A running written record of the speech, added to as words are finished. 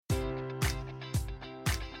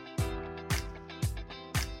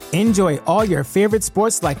Enjoy all your favorite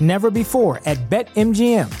sports like never before at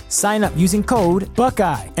BetMGM. Sign up using code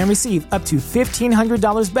Buckeye and receive up to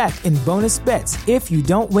 $1,500 back in bonus bets if you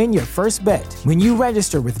don't win your first bet. When you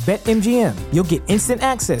register with BetMGM, you'll get instant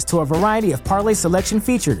access to a variety of parlay selection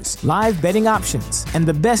features, live betting options, and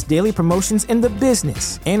the best daily promotions in the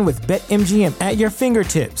business. And with BetMGM at your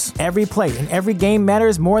fingertips, every play and every game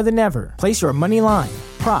matters more than ever. Place your money line,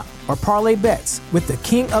 prop, or parlay bets with the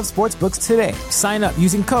king of sportsbooks today. Sign up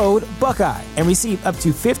using code Buckeye and receive up to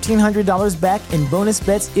 $1,500 back in bonus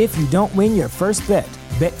bets if you don't win your first bet.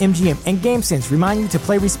 BetMGM and GameSense remind you to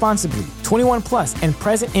play responsibly. 21 plus and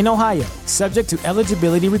present in Ohio, subject to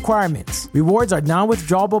eligibility requirements. Rewards are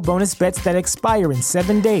non-withdrawable bonus bets that expire in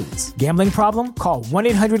 7 days. Gambling problem? Call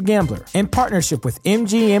 1-800-GAMBLER. In partnership with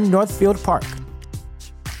MGM Northfield Park.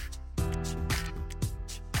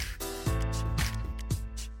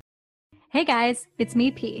 Hey guys, it's me,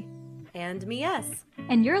 P. And me, S.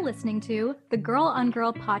 And you're listening to the Girl on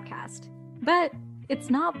Girl podcast. But it's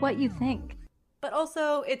not what you think. But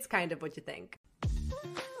also, it's kind of what you think.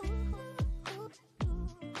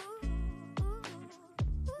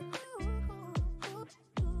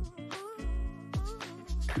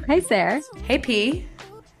 Hey, Sarah. Hey, P.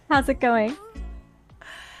 How's it going?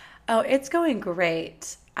 Oh, it's going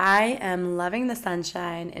great. I am loving the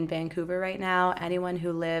sunshine in Vancouver right now. Anyone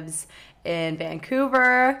who lives in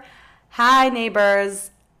Vancouver, hi,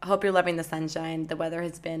 neighbors. Hope you're loving the sunshine. The weather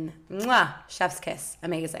has been, chef's kiss,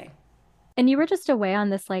 amazing. And you were just away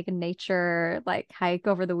on this nature hike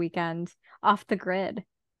over the weekend, off the grid.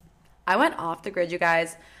 I went off the grid, you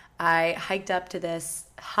guys. I hiked up to this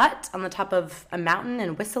hut on the top of a mountain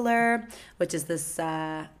in Whistler, which is this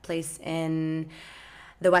place in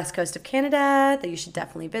the west coast of Canada that you should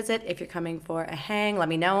definitely visit. If you're coming for a hang, let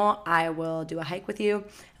me know. I will do a hike with you.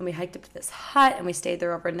 And we hiked up to this hut and we stayed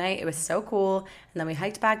there overnight. It was so cool. And then we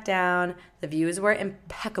hiked back down. The views were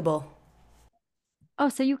impeccable. Oh,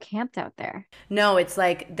 so you camped out there? No, it's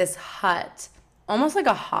like this hut, almost like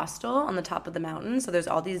a hostel on the top of the mountain. So there's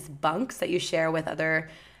all these bunks that you share with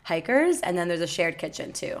other hikers, and then there's a shared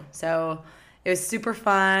kitchen too. So it was super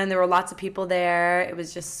fun. There were lots of people there. It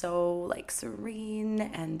was just so serene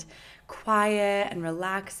and quiet and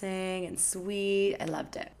relaxing and sweet. I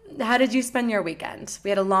loved it. How did you spend your weekend? We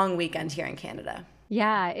had a long weekend here in Canada.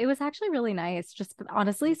 Yeah, it was actually really nice. Just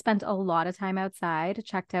honestly spent a lot of time outside,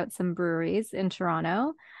 checked out some breweries in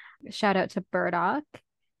Toronto. Shout out to Burdock.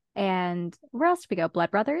 And where else did we go?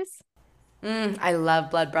 Blood Brothers? I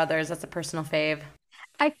love Blood Brothers. That's a personal fave.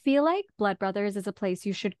 I feel like Blood Brothers is a place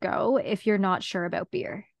you should go if you're not sure about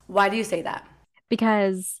beer. Why do you say that?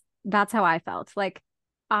 Because that's how I felt.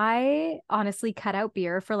 I honestly cut out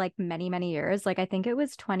beer for many, many years. I think it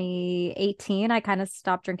was 2018. I kind of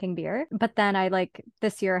stopped drinking beer. But then I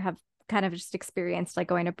this year have kind of just experienced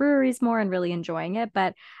going to breweries more and really enjoying it.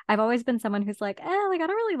 But I've always been someone who's I don't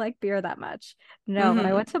really like beer that much. No, when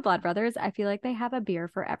I went to Blood Brothers, I feel like they have a beer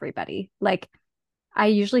for everybody. I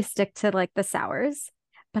usually stick to the sours,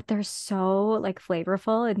 but they're so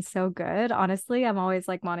flavorful and so good. Honestly, I'm always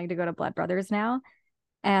wanting to go to Blood Brothers now.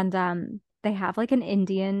 And they have an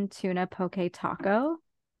Indian tuna poke taco.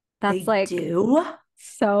 That's they do?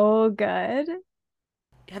 So good.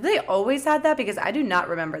 Have they always had that? Because I do not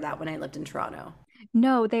remember that when I lived in Toronto.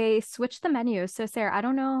 No, they switched the menu. So Sarah, I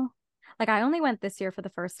don't know. I only went this year for the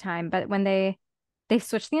first time, but when they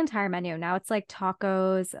switched the entire menu, now it's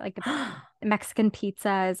tacos, Mexican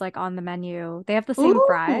pizza is on the menu. They have the same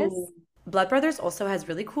fries. Blood Brothers also has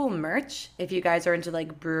really cool merch if you guys are into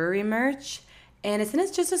brewery merch. And it's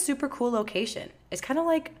just a super cool location. It's kind of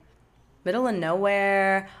middle of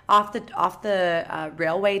nowhere, off the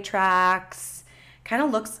railway tracks. Kind of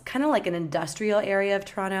looks like an industrial area of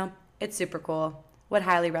Toronto. It's super cool. Would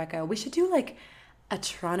highly recommend. We should do a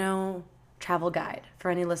Toronto travel guide for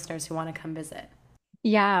any listeners who want to come visit.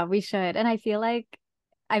 Yeah, we should. And I feel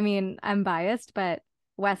I'm biased, but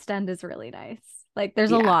West End is really nice. There's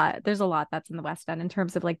a lot that's in the West End in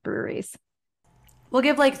terms of breweries. We'll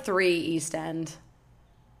give 3 East End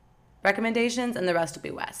recommendations and the rest will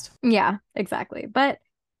be West. Yeah, exactly. But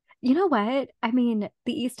you know what? The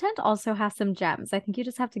East End also has some gems. I think you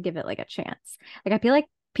just have to give it a chance. I feel like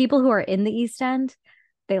people who are in the East End,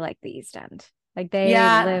 they like the East End. They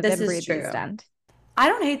live and breathe the East End. I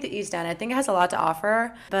don't hate the East End. I think it has a lot to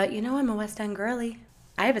offer. But I'm a West End girly.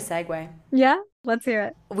 I have a segue. Yeah, let's hear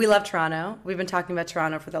it. We love Toronto. We've been talking about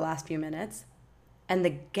Toronto for the last few minutes. And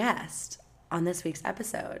the guest on this week's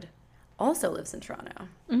episode also lives in Toronto.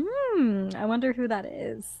 I wonder who that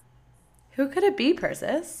is. Who could it be,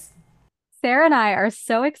 Persis? Sarah and I are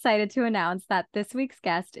so excited to announce that this week's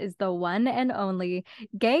guest is the one and only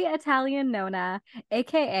Gay Italian Nonna,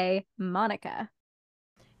 aka Monica.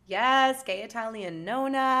 Yes, Gay Italian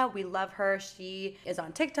Nonna. We love her. She is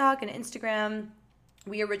on TikTok and Instagram.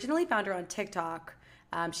 We originally found her on TikTok.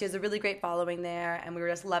 She has a really great following there, and we were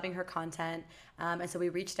just loving her content. And so we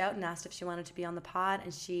reached out and asked if she wanted to be on the pod,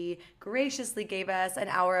 and she graciously gave us an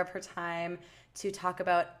hour of her time to talk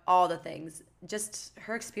about all the things. Just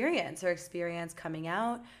her experience coming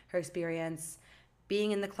out, her experience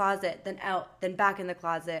being in the closet, then out, then back in the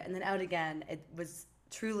closet, and then out again. It was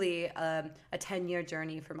truly a 10-year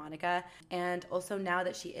journey for Monica. And also now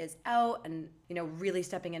that she is out and, really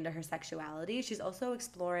stepping into her sexuality, she's also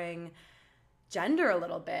exploring gender a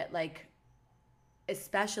little bit, like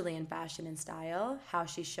especially in fashion and style, how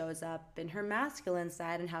she shows up in her masculine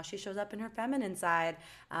side and how she shows up in her feminine side.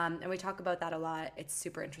 And we talk about that a lot. It's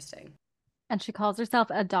super interesting. And she calls herself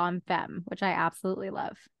a dom femme, which I absolutely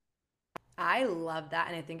love. I love that,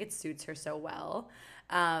 and I think it suits her so well.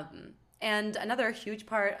 And another huge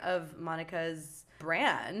part of Monica's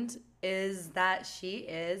brand is that she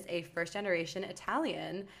is a first-generation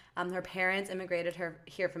Italian. Her parents immigrated her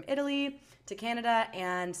here from Italy to Canada,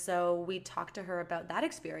 and so we talked to her about that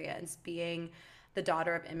experience, being the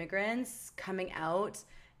daughter of immigrants, coming out,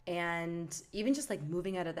 and even just like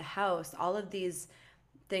moving out of the house. All of these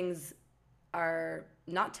things are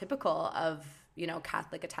not typical of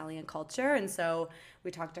Catholic Italian culture. And so we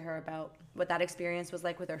talked to her about what that experience was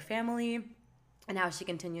like with her family and how she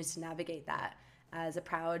continues to navigate that as a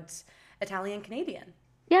proud Italian Canadian.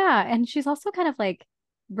 Yeah. And she's also kind of like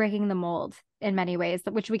breaking the mold in many ways,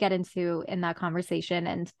 which we get into in that conversation.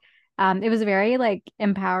 And it was very like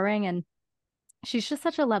empowering, and she's just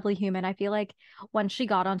such a lovely human. I feel like once she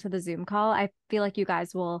got onto the Zoom call, I feel like you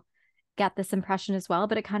guys will get this impression as well,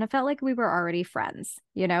 but it kind of felt like we were already friends,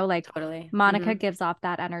 like Totally. Monica gives off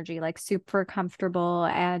that energy, like super comfortable,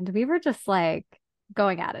 and we were just like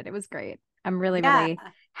going at it. It was great. I'm really, really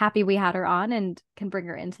happy we had her on and can bring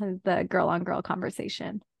her into the girl on girl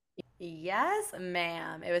conversation. Yes,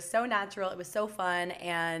 ma'am. It was so natural. It was so fun.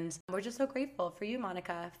 And we're just so grateful for you,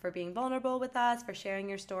 Monica, for being vulnerable with us, for sharing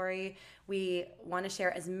your story. We want to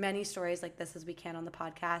share as many stories like this as we can on the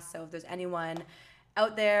podcast. So if there's anyone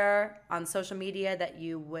out there on social media that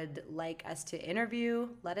you would like us to interview,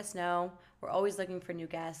 let us know. We're always looking for new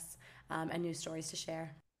guests and new stories to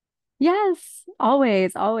share. Yes,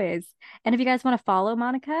 always, always. And if you guys want to follow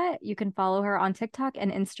Monica, you can follow her on TikTok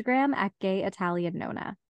and Instagram at Gay Italian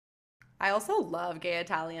Nonna. I also love Gay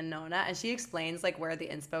Italian Nonna, and she explains like where the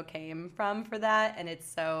inspo came from for that, and it's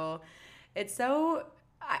so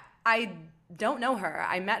I don't know her.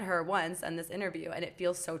 I met her once in this interview, and it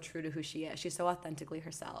feels so true to who she is. She's so authentically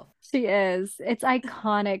herself. She is. It's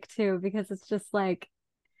iconic too, because it's just like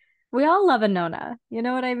we all love a Nonna. You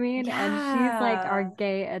know what I mean? Yeah. And she's like our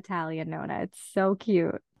gay Italian Nonna. It's so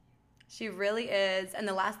cute. She really is. And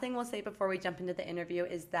the last thing we'll say before we jump into the interview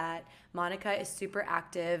is that Monica is super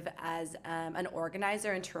active as an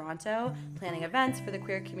organizer in Toronto, planning events for the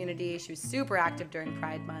queer community. She was super active during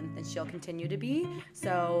Pride Month, and she'll continue to be.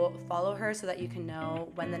 So follow her so that you can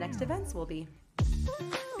know when the next events will be.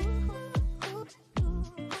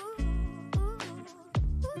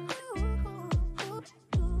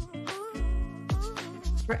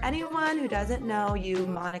 For anyone who doesn't know you,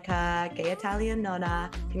 Monica, Gay Italian Nonna,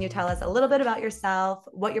 can you tell us a little bit about yourself,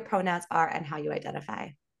 what your pronouns are, and how you identify?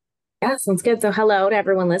 Yeah, sounds good. So hello to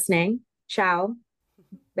everyone listening. Ciao.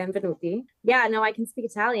 Benvenuti. Yeah, no, I can speak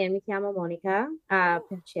Italian. Mi chiamo Monica.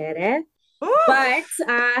 Piacere. Ooh, but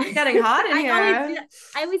getting hot in here.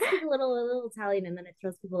 I always speak a little Italian, and then it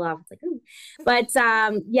throws people off. It's like, ooh. But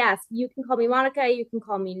yes, you can call me Monica. You can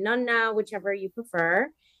call me Nonna, whichever you prefer.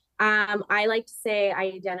 I like to say I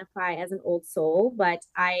identify as an old soul, but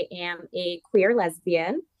I am a queer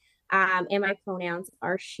lesbian, and my pronouns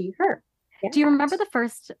are she, her. Yeah. Do you remember the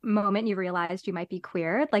first moment you realized you might be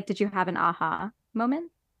queer? Like, did you have an aha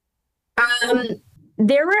moment? I think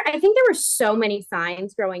there were so many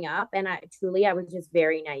signs growing up, and I was just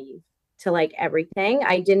very naive to like everything.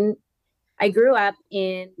 I grew up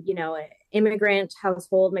in, an immigrant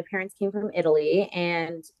household. My parents came from Italy,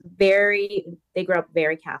 and they grew up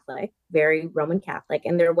very Catholic, very Roman Catholic.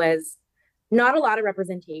 And there was not a lot of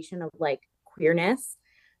representation of like queerness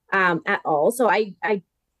at all. So I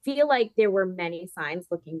feel like there were many signs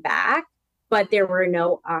looking back, but there were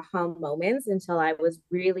no aha moments until I was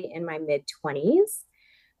really in my mid-20s.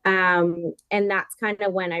 And that's kind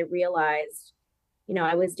of when I realized,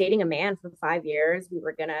 I was dating a man for 5 years. We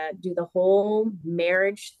were going to do the whole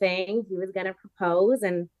marriage thing. He was going to propose.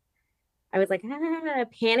 And I was like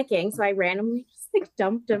panicking. So I randomly just like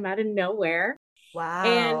dumped him out of nowhere.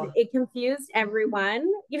 And Wow. it confused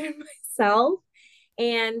everyone, even myself.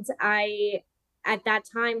 And I, at that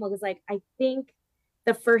time, was like, I think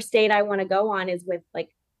the first date I want to go on is with like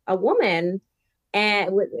a woman.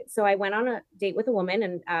 And so I went on a date with a woman,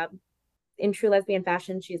 and in true lesbian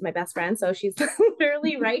fashion, she's my best friend. So she's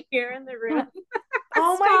literally right here in the room.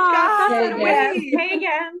 Oh my Stop. That's God. Hey so again. Wait. Hey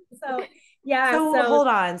again. So yeah. So So hold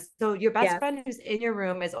on. So your best yes, friend who's in your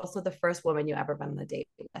room is also the first woman you ever been on a date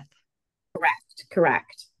with.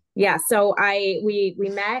 correct. Yeah. So we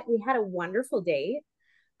met. We had a wonderful date.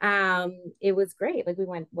 It was great. Like we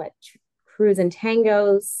went cruise and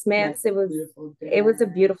tangos, Smiths. It was a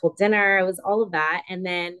beautiful dinner. It was all of that. And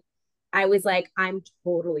then I was like, I'm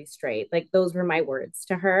totally straight. Like those were my words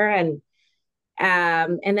to her. And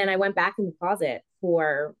then I went back in the closet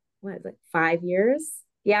for what is it, 5 years?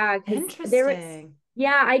 Yeah, because there was Interesting.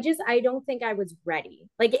 yeah, I don't think I was ready.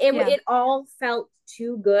 Like Yeah. it all felt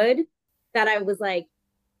too good that I was like,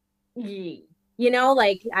 like A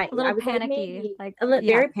I little was like panicky. maybe Like, a little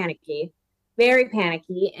yeah. very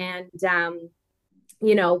panicky. And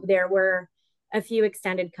there were a few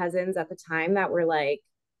extended cousins at the time that were like,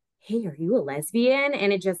 hey, are you a lesbian?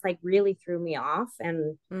 And it just like really threw me off.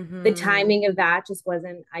 And the Mm-hmm. timing of that just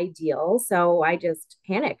wasn't ideal. So I just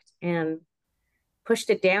panicked and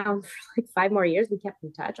pushed it down for like 5 more years. We kept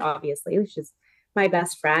in touch, obviously, which is my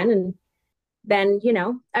best friend. And then,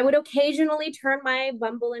 I would occasionally turn my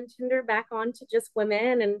Bumble and Tinder back on to just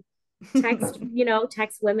women and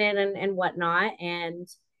text women and whatnot. And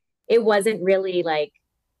it wasn't really like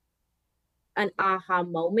an aha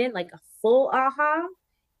moment, like a full aha,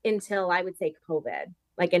 until I would say COVID,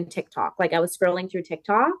 like in TikTok. Like I was scrolling through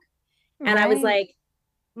TikTok and I was Right. like,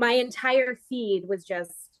 my entire feed was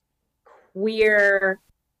just queer,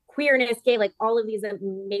 queerness, gay, like all of these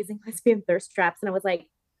amazing lesbian thirst traps. And I was like,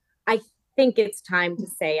 I think it's time to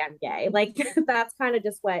say I'm gay. Like that's kind of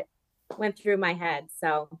just what went through my head.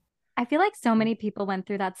 So I feel like so many people went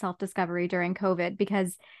through that self-discovery during COVID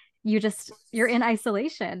because you're in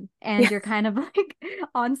isolation and yeah, you're kind of like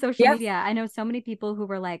on social yes, media. I know so many people who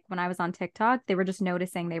were like, when I was on TikTok, they were just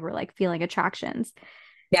noticing they were like feeling attractions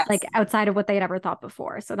yes, like outside of what they had ever thought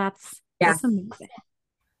before. So that's yes. amazing.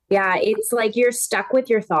 Yeah, it's like you're stuck with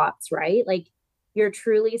your thoughts, right? Like you're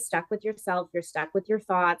truly stuck with yourself. You're stuck with your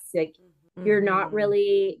thoughts. Like you're not Mm-hmm.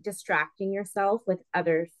 really distracting yourself with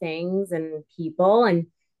other things and people. And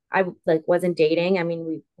I like wasn't dating. I mean,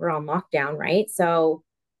 we were on lockdown, right? So,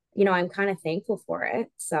 I'm kind of thankful for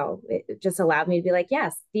it. So it just allowed me to be like,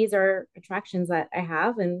 yes, these are attractions that I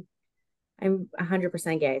have, and I'm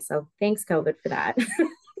 100% gay. So thanks, COVID, for that.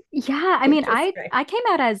 Yeah, I mean, It's just great. I came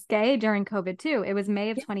out as gay during COVID too. It was May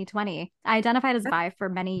of 2020. I identified as Yeah. bi for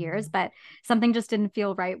many years, but something just didn't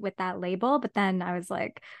feel right with that label. But then I was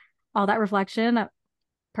like, all that reflection,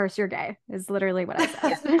 purse you're gay is literally what I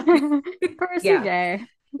Yeah. said. Purse you're Yeah. gay.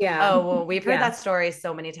 Yeah. Oh, well, we've heard Yeah. that story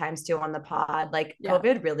so many times too on the pod. Like Yeah.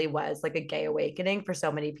 COVID really was like a gay awakening for so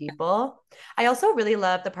many people. I also really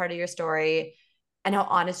love the part of your story and how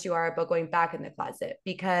honest you are about going back in the closet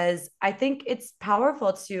because I think it's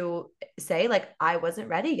powerful to say, like, I wasn't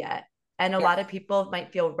ready yet. And a Yes. lot of people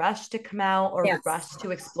might feel rushed to come out or Yes. rushed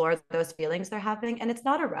to explore those feelings they're having. And it's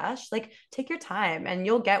not a rush. Like, take your time and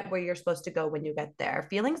you'll get where you're supposed to go when you get there.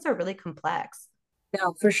 Feelings are really complex.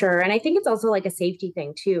 No, for sure. And I think it's also like a safety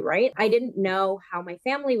thing too, right? I didn't know how my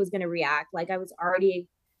family was going to react. Like I was already,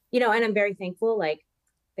 and I'm very thankful. Like,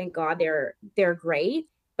 thank God they're great.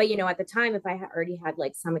 But at the time, if I already had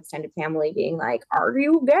like some extended family being like, "Are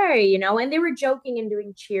you gay?" And they were joking and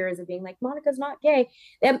doing cheers and being like, "Monica's not gay,"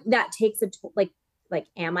 that takes like,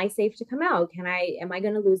 am I safe to come out? Am I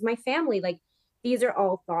going to lose my family? Like, these are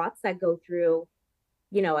all thoughts that go through,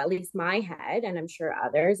 at least my head, and I'm sure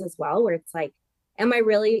others as well, where it's like, am I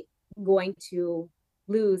really going to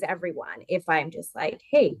lose everyone if I'm just like,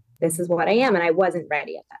 hey, this is what I am? And I wasn't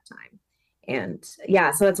ready at that time. And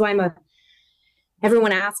yeah, so that's why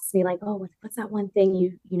everyone asks me like, oh, what's that one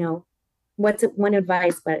thing what's it, one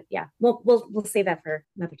advice? But yeah, we'll save that for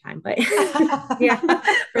another time. But yeah, For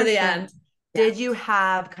for the sure. end. Yeah. Did you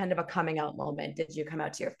have kind of a coming out moment? Did you come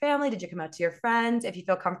out to your family? Did you come out to your friends? If you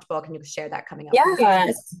feel comfortable, can you share that coming out Yeah,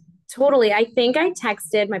 process? totally. I think I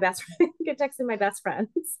texted my best friend. I texted my best friends.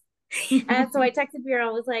 And so I texted Vera.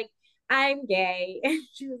 I was like, I'm gay. And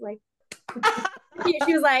she was like,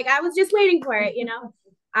 she was like, I was just waiting for it.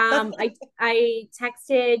 I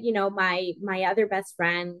texted, my other best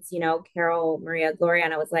friends, Carol, Maria, Gloria,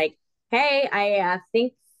 and I was like, hey, I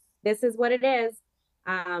think this is what it is.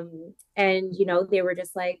 And they were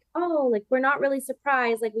just like, oh, like we're not really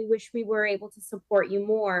surprised. Like we wish we were able to support you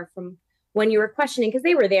more from when you were questioning, because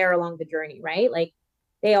they were there along the journey, right? Like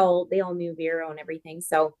they all knew Vero and everything.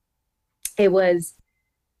 So it was,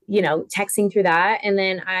 texting through that. And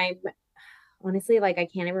then I'm honestly, like, I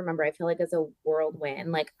can't even remember. I feel like it's a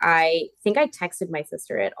whirlwind. Like, I think I texted my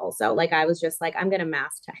sister it also. Like, I was just like, I'm going to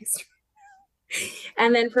mass text.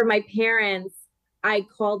 And then for my parents, I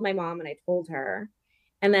called my mom and I told her.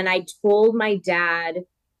 And then I told my dad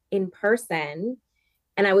in person.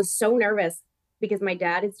 And I was so nervous because my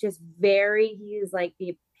dad is just he's like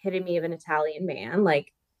the epitome of an Italian man,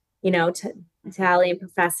 like, Italian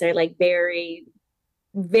professor, like very,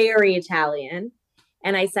 very Italian.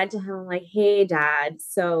 And I said to him, like, hey, dad,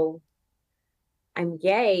 so I'm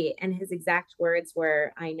gay. And his exact words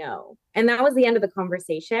were, I know. And that was the end of the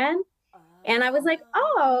conversation. And I was like,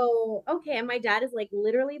 oh, okay. And my dad is like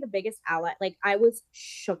literally the biggest ally. Like I was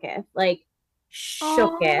shooketh, like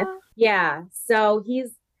shooketh. Aww. Yeah. So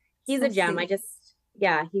he's So a gem.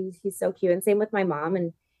 sweet. He's so cute. And same with my mom.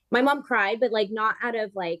 And my mom cried, but like not out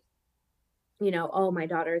of like, oh, my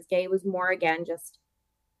daughter is gay. It was more again, just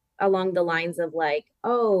along the lines of like,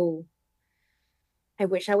 oh, I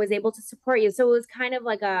wish I was able to support you. So it was kind of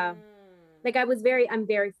like I'm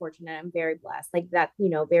very fortunate. I'm very blessed. Like that,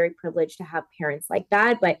 very privileged to have parents like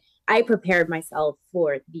that. But I prepared myself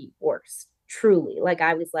for the worst, truly. Like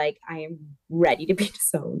I was like, I am ready to be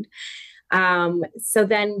disowned. So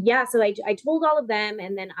then, so I told all of them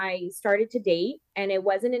and then I started to date. And it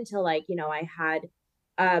wasn't until like, I had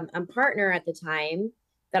a partner at the time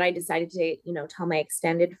that I decided to, tell my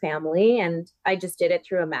extended family. And I just did it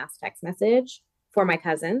through a mass text message for my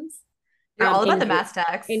cousins. You're all about the group, mass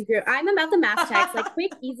text. in group. I'm about the mass text, like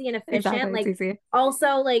quick, easy, and efficient. Exactly, like easy.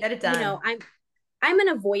 also like, Get it done. I'm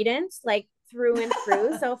an avoidant, like through and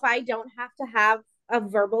through. So if I don't have to have a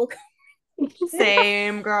verbal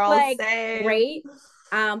same girl, like same. great.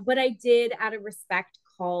 But I did out of respect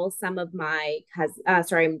call some of my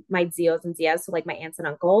my Zios and Zias, so like my aunts and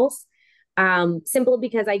uncles. Simply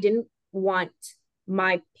because I didn't want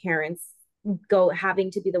my parents having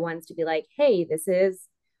to be the ones to be like, hey, this is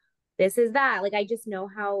that. Like I just know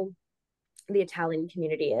how the Italian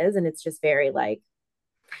community is, and it's just very like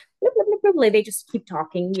like they just keep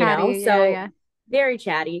talking, Chatty, so yeah. very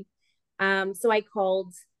chatty. So I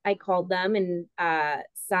called them and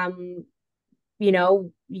some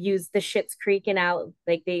used the Schitt's Creek and out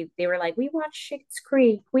like they were like, we watch Schitt's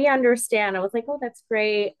Creek, we understand. I was like, oh, that's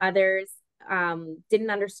great. Others didn't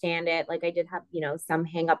understand it. Like I did have, some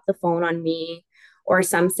hang up the phone on me, or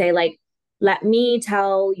some say like, let me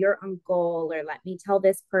tell your uncle, or let me tell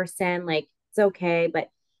this person, like it's okay. But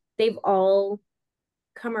they've all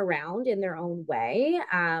come around in their own way.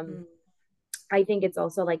 I think it's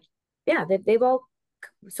also like, yeah, they've all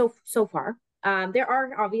so far. There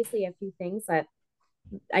are obviously a few things that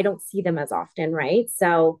I don't see them as often, right?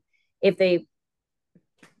 So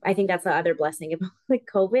I think that's the other blessing about like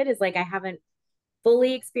COVID is like I haven't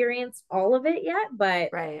fully experienced all of it yet, but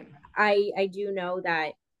right. I do know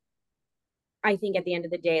that I think at the end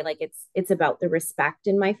of the day, like it's about the respect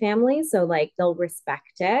in my family. So like they'll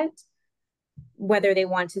respect it, whether they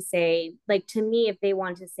want to say, like to me, if they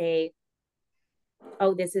want to say,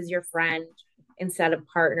 oh, this is your friend instead of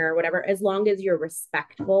partner or whatever, as long as you're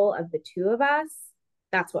respectful of the two of us,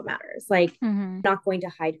 that's what matters. Like I'm not going to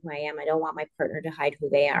hide who I am. I don't want my partner to hide who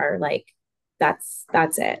they are. Like that's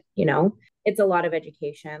it, It's a lot of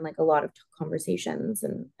education, like a lot of conversations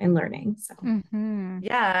and learning. So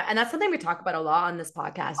yeah, and that's something we talk about a lot on this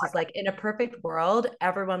podcast is like in a perfect world,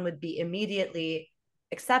 everyone would be immediately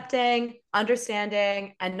accepting,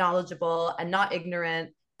 understanding, and knowledgeable and not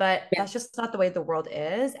ignorant. But that's just not the way the world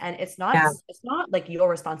is. And it's not like your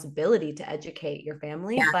responsibility to educate your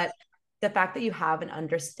family, but the fact that you have an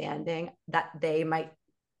understanding that they might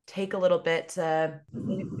take a little bit to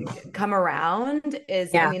come around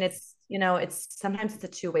is, I mean, it's, it's sometimes it's a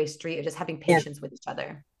two-way street of just having patience with each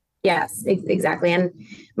other. Yes, exactly. And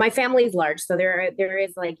my family is large. So there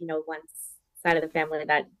is like, one side of the family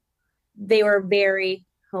that they were very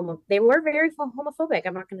homophobic.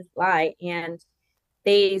 I'm not going to lie. And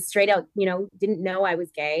they straight out, didn't know I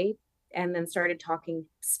was gay and then started talking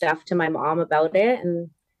stuff to my mom about it.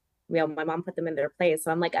 And, my mom put them in their place.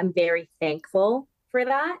 So I'm like, I'm very thankful for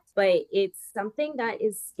that. But it's something that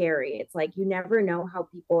is scary. It's like, you never know how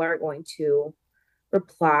people are going to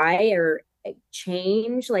reply or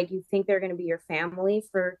change. Like you think they're going to be your family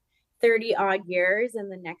for 30 odd years. And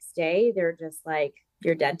the next day they're just like,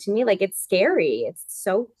 you're dead to me. Like it's scary. It's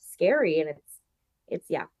so scary. And it's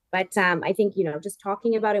yeah. But I think, just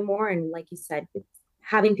talking about it more and like you said,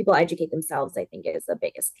 having people educate themselves, I think is the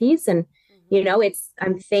biggest piece. And,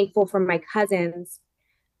 I'm thankful for my cousins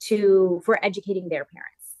for educating their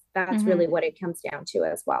parents. that's Mhm. really what it comes down to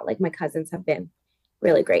as well. Like my cousins have been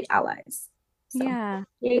really great allies. So Yeah.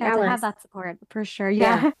 yay, Yeah, to have allies. that support for sure.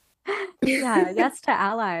 Yeah. Yeah. Yeah. Yes to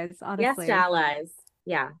allies, Yes to honestly. allies.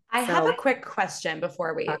 Yeah. I have So a quick question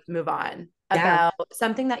before we move on yeah. about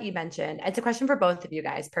something that you mentioned. It's a question for both of you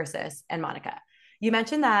guys, Persis and Monica. You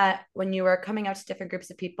mentioned that when you were coming out to different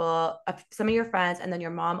groups of people, some of your friends, and then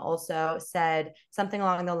your mom also said something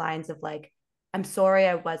along the lines of like, I'm sorry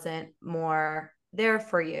I wasn't more there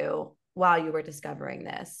for you while you were discovering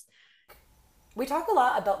this. We talk a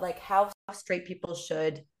lot about like how straight people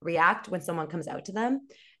should react when someone comes out to them.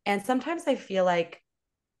 And sometimes I feel like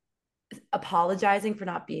apologizing for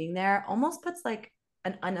not being there almost puts like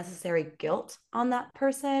an unnecessary guilt on that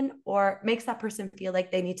person or makes that person feel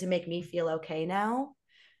like they need to make me feel okay now.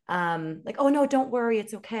 Like, oh no, don't worry,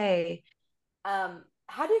 it's okay.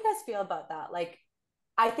 How do you guys feel about that? Like,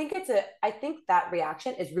 I think that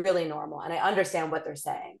reaction is really normal and I understand what they're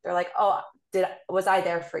saying. They're like, oh, was I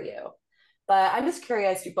there for you? But I'm just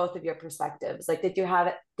curious to both of your perspectives. Like, did you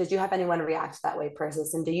have anyone react that way,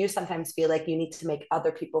 Persis? And do you sometimes feel like you need to make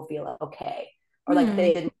other people feel okay? Or like Hmm.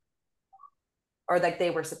 they didn't, or like they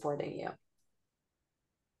were supporting you?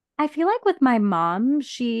 I feel like with my mom,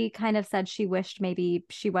 she kind of said she wished maybe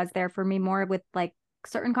she was there for me more with like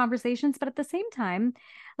certain conversations. But at the same time,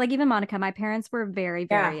 like even Monica, my parents were very,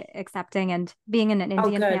 Yeah. very accepting and being in an Oh,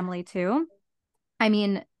 Indian good. family too. I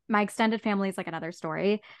mean, my extended family is like another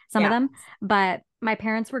story, some of Yeah. them, but my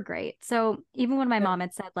parents were great. So even when my Good. mom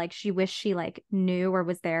had said like she wished she like knew or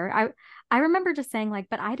was there, I remember just saying like,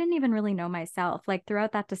 but I didn't even really know myself. Like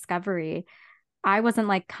throughout that discovery, I wasn't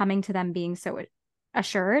like coming to them being so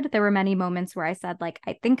assured. There were many moments where I said like,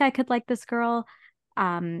 I think I could like this girl.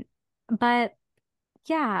 Um, but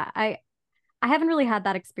yeah, I haven't really had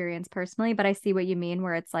that experience personally, but I see what you mean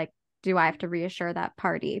where it's like, do I have to reassure that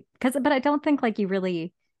party? But I don't think like you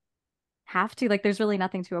really have to. Like, there's really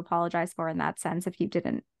nothing to apologize for in that sense if you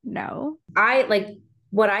didn't know. I like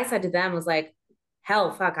what I said to them was like,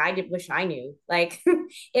 hell, fuck, I did wish I knew. Like,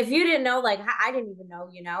 if you didn't know, like, I didn't even know,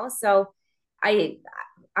 you know? So I,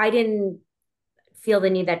 I didn't feel the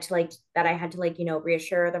need that to like, that I had to like,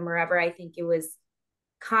 reassure them or ever. I think it was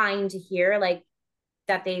kind to hear like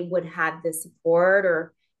that they would have the support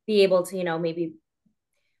or be able to, maybe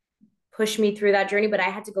push me through that journey, but I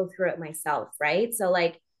had to go through it myself, right? So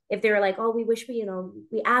like if they were like, "Oh, we wish we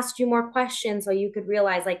asked you more questions so you could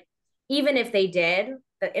realize," like even if they did,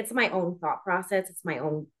 it's my own thought process, it's my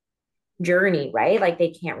own journey, right? Like they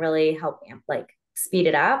can't really help like speed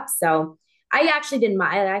it up. So I actually didn't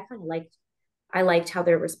mind. I liked how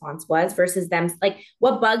their response was versus them. Like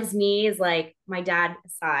what bugs me is like my dad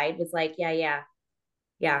aside was like, yeah, yeah,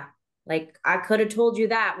 yeah. Like I could have told you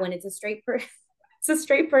that when it's a straight person, it's a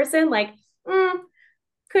straight person. Like, mm,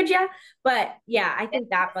 could ya? But yeah, I think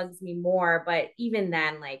that bugs me more. But even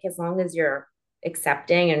then, like as long as you're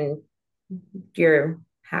accepting and you're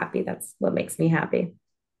happy, that's what makes me happy.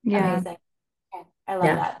 Yeah, Amazing. Okay. I love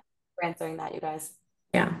Yeah. that for answering that, you guys.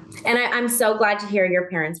 Yeah. And I'm so glad to hear your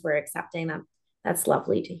parents were accepting them. That's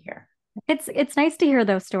lovely to hear. it's nice to hear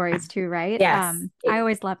those stories too, right? Yes. I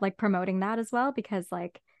always love like promoting that as well because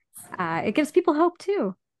like it gives people hope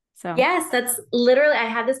too. So Yes, that's literally, I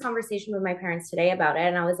had this conversation with my parents today about it.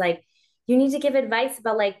 And I was like, you need to give advice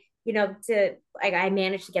about like, to like, I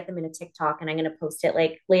managed to get them in a TikTok and I'm going to post it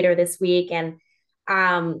like later this week. And,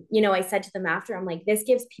 I said to them after, I'm like, this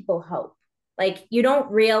gives people hope. Like, you don't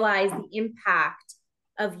realize the impact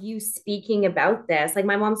of you speaking about this. Like,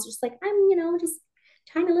 my mom's just like, I'm, just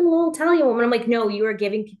tiny little old Italian woman. I'm like, no, you are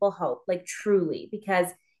giving people hope, like, truly, because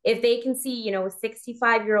if they can see, a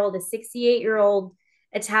 65-year-old, a 68-year-old,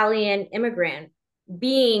 Italian immigrant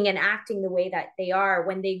being and acting the way that they are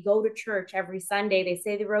when they go to church every Sunday, they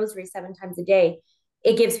say the rosary 7 times a day,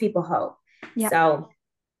 it gives people hope. yeah, So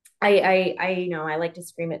I like to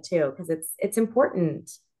scream it too because it's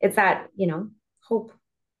important. It's that, hope.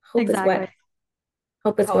 Hope is exactly. what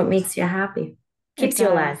hope is what Hope. makes you happy. It Keeps you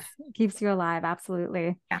does. alive. It keeps you alive,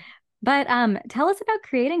 absolutely. Yeah. But tell us about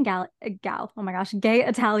creating oh my gosh, Gay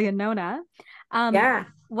Italian Nonna. Um, Yeah.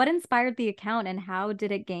 what inspired the account and how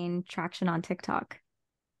did it gain traction on TikTok?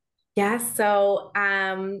 Yeah, so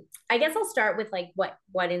I guess I'll start with like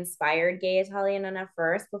what inspired Gay Italian Nonna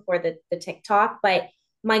first before the TikTok. But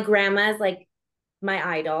my grandma is like my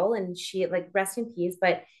idol and she like rest in peace,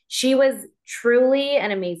 but she was truly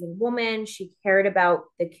an amazing woman. She cared about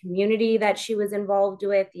the community that she was involved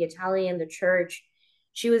with, the Italian, the church.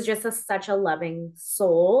 She was just such a loving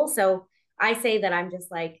soul. So I say that I'm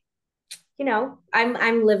just like,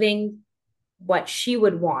 I'm living what she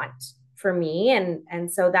would want for me,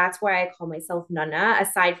 and so that's why I call myself Nonna,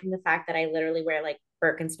 aside from the fact that I literally wear like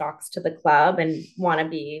Birkenstocks to the club and want to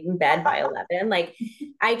be in bed by 11. Like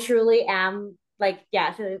I truly am like,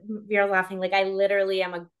 yeah, you're laughing. Like I literally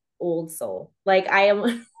am a old soul. Like I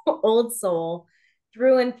am old soul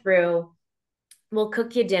through and through. We'll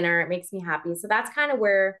cook you dinner. It makes me happy. So that's kind of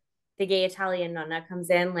where the Gay Italian Nonna comes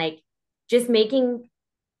in. Like just making,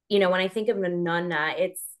 when I think of a nonna,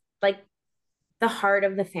 it's like the heart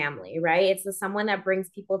of the family, right? It's someone that brings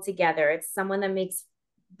people together. It's someone that makes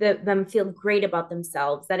them feel great about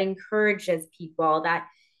themselves, that encourages people, that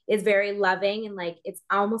is very loving. And like, it's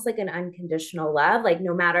almost like an unconditional love. Like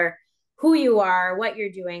no matter who you are, what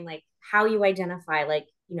you're doing, like how you identify, like,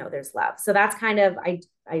 there's love. So that's kind of,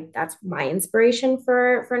 that's my inspiration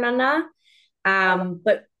for Nonna.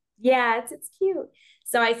 But yeah, it's cute.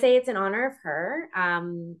 So I say it's in honor of her.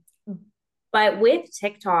 But with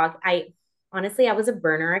TikTok, I was a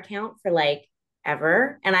burner account for like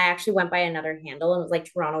ever. And I actually went by another handle and it was like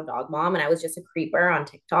Toronto Dog Mom. And I was just a creeper on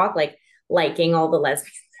TikTok, like liking all the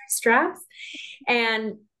lesbian straps.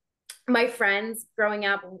 And my friends growing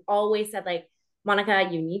up always said like, Monica,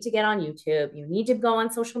 you need to get on YouTube. You need to go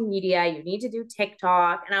on social media. You need to do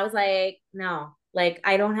TikTok. And I was like, no, like,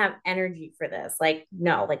 I don't have energy for this. Like,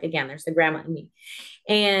 no, like, again, there's the grandma in me.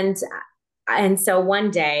 And so one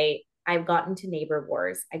day I got into neighbor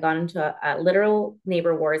wars. I got into a literal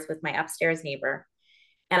neighbor wars with my upstairs neighbor.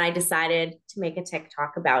 And I decided to make a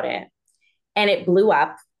TikTok about it. And it blew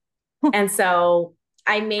up. And so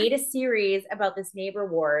I made a series about this neighbor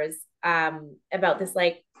wars, about this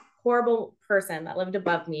like horrible person that lived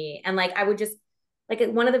above me. And like, I would just like,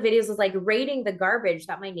 one of the videos was like rating the garbage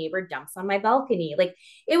that my neighbor dumps on my balcony. Like,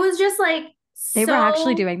 it was just like, they were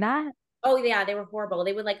actually doing that. Oh yeah, they were horrible.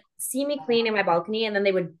 They would like see me cleaning my balcony and then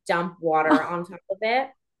they would dump water on top of it.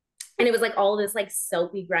 And it was like all this like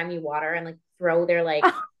soapy, grimy water and like throw their like,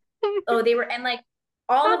 they were, and like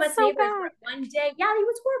all of us so neighbors bad. were one day, yeah, it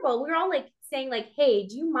was horrible. We were all like saying like, hey,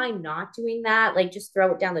 do you mind not doing that? Like just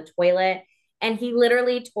throw it down the toilet. And he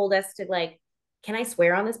literally told us to like, can I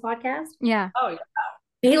swear on this podcast? Yeah. Oh, yeah.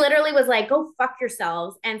 He literally was like, go fuck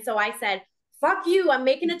yourselves. And so I said, fuck you, I'm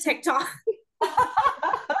making a TikTok.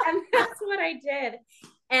 And that's what I did.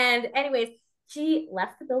 And anyways, she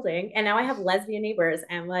left the building and now I have lesbian neighbors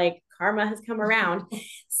and like karma has come around.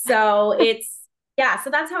 So so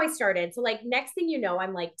that's how I started. So like next thing you know,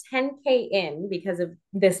 I'm like 10K in because of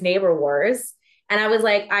this neighbor wars. And I was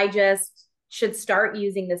like, I just should start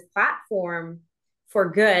using this platform for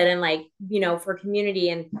good and like, for community.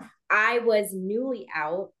 And I was newly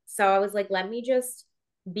out. So I was like, let me just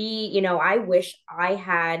be, I wish I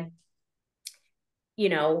had,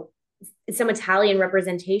 some Italian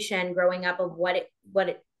representation growing up of what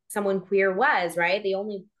someone queer was, right? The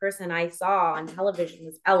only person I saw on television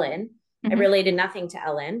was Ellen. Mm-hmm. I related nothing to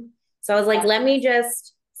Ellen. So I was like, let me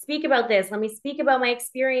just speak about this. Let me speak about my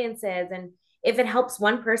experiences. And if it helps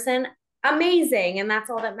one person, amazing. And that's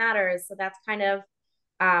all that matters. So that's kind of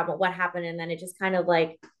what happened. And then it just kind of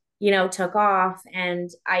like, took off. And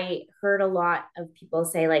I heard a lot of people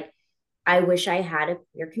say like, I wish I had a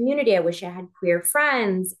queer community. I wish I had queer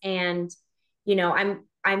friends. And,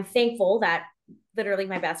 I'm thankful that literally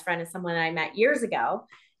my best friend is someone that I met years ago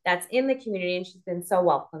that's in the community and she's been so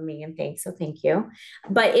welcoming and so thank you.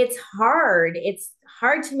 But it's hard. It's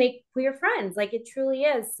hard to make queer friends. Like it truly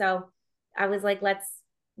is. So I was like, let's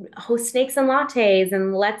host snakes and lattes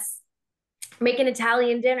and let's make an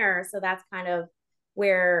Italian dinner. So that's kind of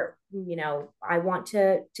where, I want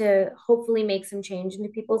to hopefully make some change into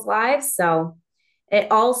people's lives. So it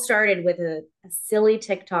all started with a silly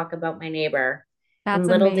TikTok about my neighbor. That's and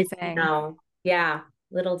little amazing. Did he know. Yeah.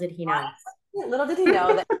 Little did he know. Little did he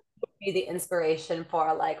know that would be the inspiration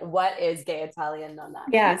for like, what is Gay Italian Nonna?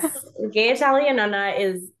 Yes. Gay Italian Nonna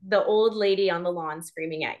is the old lady on the lawn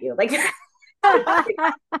screaming at you. Like,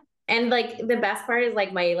 and like the best part is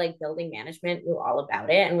like my like building management knew all about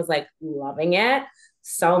it and was like loving it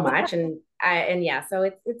so much. And yeah, so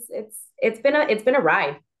it's been a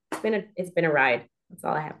ride. It's been a ride. That's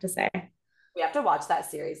all I have to say. We have to watch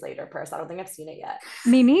that series later, Purse. I don't think I've seen it yet.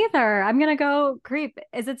 Me neither. I'm gonna go creep.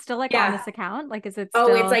 Is it still like on this account? Like, is it still...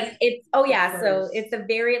 So it's the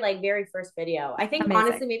very first video. I think Amazing.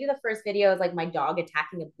 Honestly, maybe the first video is like my dog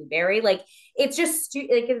attacking a blueberry. Like it's just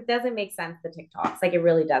like it doesn't make sense, the TikToks. Like it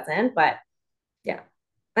really doesn't. But yeah.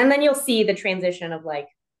 And then you'll see the transition of like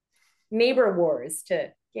neighbor wars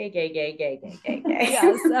to gay.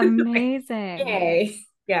 Yes, amazing. Yay.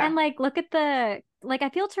 Yeah. And like look at I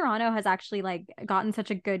feel Toronto has actually like gotten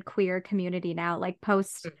such a good queer community now, like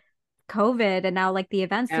post COVID and now like the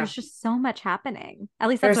events, there's just so much happening. At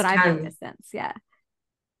least that's what I've noticed since. Yeah.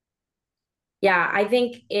 Yeah. I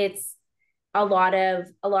think it's a lot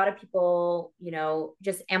of people,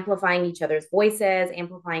 just amplifying each other's voices,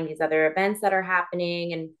 amplifying these other events that are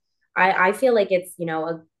happening. And I feel like it's,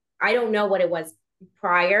 I don't know what it was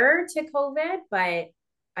prior to COVID, but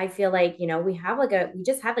I feel like, we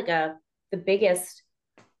just had like the biggest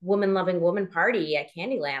woman loving woman party at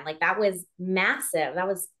Candyland. Like that was massive. That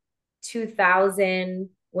was 2,000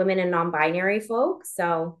 women and non-binary folks.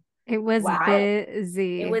 So It was Wow. it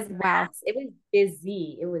busy. was Wow. it was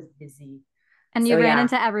busy. It was busy. And So you ran yeah,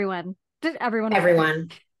 into everyone. Just everyone was there. everyone,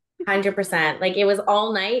 100%. Like it was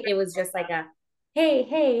all night. It was just like a hey,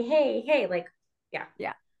 hey, hey, hey. Like, yeah.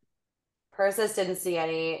 Yeah. Persis didn't see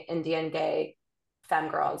any Indian gay femme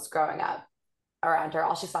girls growing up around her.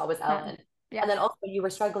 All she saw was None. Ellen. Yeah. And then also, you were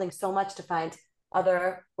struggling so much to find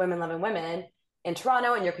other women loving women in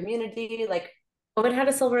Toronto, in your community. Like, COVID had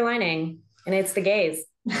a silver lining, and it's the gays.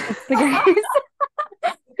 It's the gays.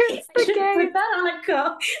 It's I the should gays. put that on a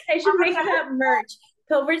co. I should make that merch.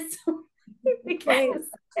 COVID's the gays,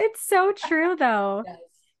 It's so true though. yes,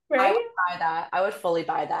 I right? would buy that. I would fully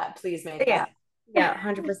buy that. Please make Yeah, that. yeah,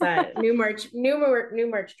 100%. New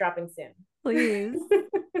merch dropping soon. Please.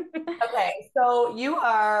 Okay, so you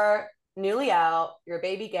are newly out, you're a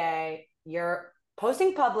baby gay, you're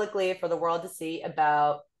posting publicly for the world to see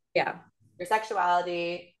about Yeah, your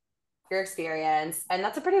sexuality, your experience, and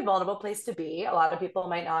that's a pretty vulnerable place to be. A lot of people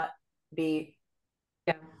might not be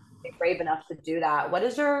yeah. brave enough to do that. What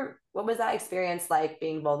was that experience like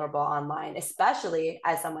being vulnerable online, especially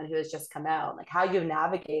as someone who has just come out? Like how you've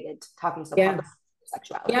navigated talking so Yeah. publicly about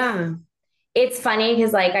sexuality. Yeah. It's funny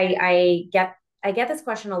because like I get this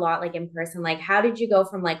question a lot, like in person, like how did you go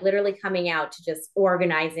from like literally coming out to just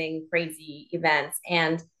organizing crazy events?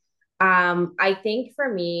 And I think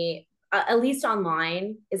for me, at least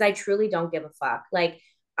online, is I truly don't give a fuck. Like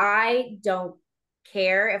I don't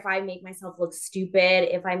care if I make myself look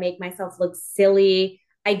stupid, if I make myself look silly.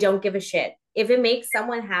 I don't give a shit. If it makes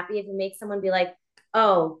someone happy, if it makes someone be like,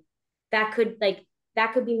 oh, that could like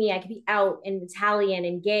that could be me. I could be out and Italian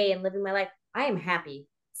and gay and living my life. I am happy.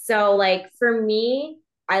 So like for me,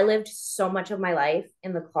 I lived so much of my life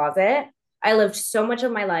in the closet. I lived so much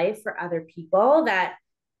of my life for other people that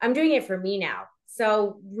I'm doing it for me now.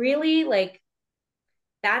 So really like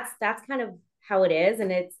that's kind of how it is.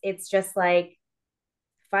 And it's just like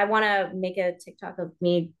if I want to make a TikTok of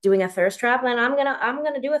me doing a thirst trap, then I'm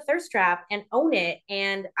gonna do a thirst trap and own it.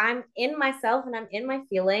 And I'm in myself and I'm in my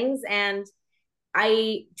feelings. And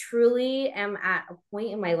I truly am at a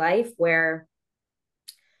point in my life where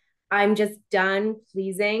I'm just done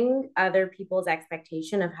pleasing other people's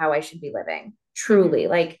expectation of how I should be living. Truly,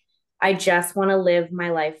 like I just want to live my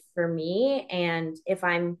life for me. And if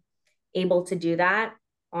I'm able to do that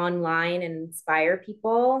online and inspire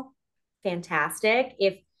people, fantastic.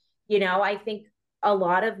 If, I think a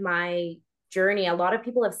lot of my journey, a lot of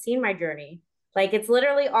people have seen my journey. Like it's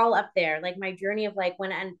literally all up there. Like my journey of like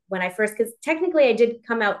when I first, because technically I did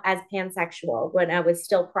come out as pansexual when I was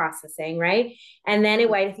still processing, right? And then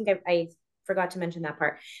I think I forgot to mention that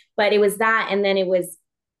part, but it was that, and then it was,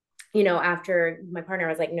 after my partner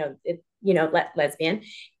was like, no, lesbian,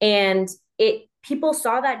 and it people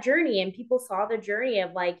saw that journey and people saw the journey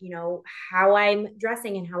of like, how I'm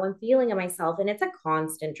dressing and how I'm feeling of myself, and it's a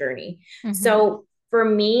constant journey. Mhm. So for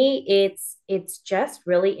me, it's just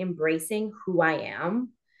really embracing who I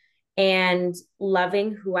am and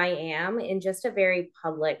loving who I am in just a very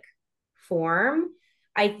public form.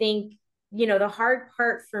 I think, the hard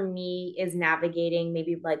part for me is navigating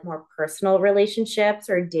maybe like more personal relationships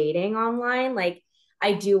or dating online. Like,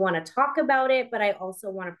 I do want to talk about it, but I also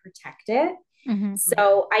want to protect it. Mhm.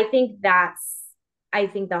 So I think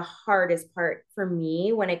the hardest part for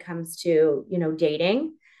me when it comes to,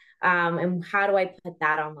 dating. And how do I put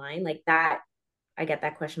that online? Like that, I get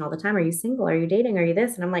that question all the time. Are you single? Are you dating? Are you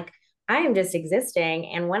this? And I'm like, I am just existing.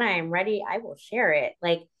 And when I am ready, I will share it.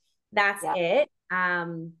 Like that's Yeah. it.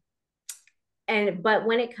 But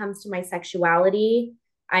when it comes to my sexuality,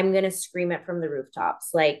 I'm gonna scream it from the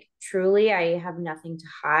rooftops. Like truly, I have nothing to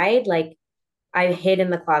hide. Like I hid in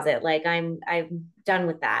the closet. Like I'm done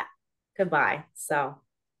with that. Goodbye. So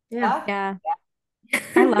yeah. Fuck. Yeah.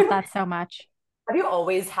 I love that so much. Have you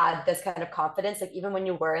always had this kind of confidence? Like even when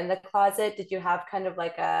you were in the closet, did you have kind of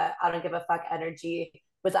like a I don't give a fuck energy?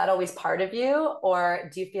 Was that always part of you? Or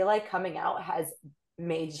do you feel like coming out has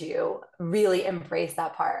made you really embrace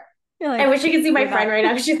that part? You're I like, wish you could see my You're friend not right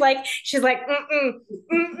now. She's like, mm-mm,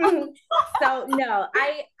 mm-mm. So no,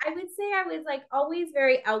 I would say I was like always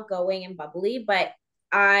very outgoing and bubbly, but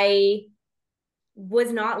I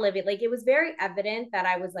was not living, like it was very evident that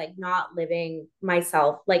I was like not living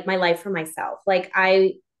myself, like my life for myself. Like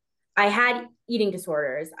I had eating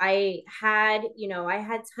disorders. I had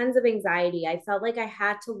tons of anxiety. I felt like I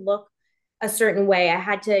had to look a certain way. I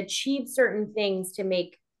had to achieve certain things to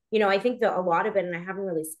make, I think that a lot of it, and I haven't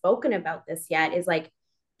really spoken about this yet, is like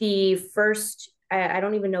the first, I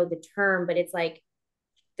don't even know the term, but it's like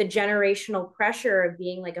the generational pressure of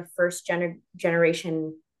being like a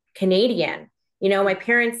generation Canadian. My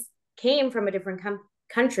parents came from a different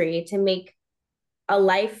country to make a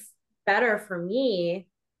life better for me.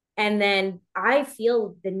 And then I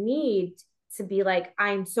feel the need to be like,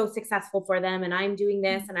 I'm so successful for them and I'm doing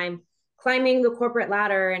this and I'm climbing the corporate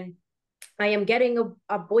ladder and I am getting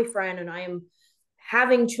a boyfriend and I am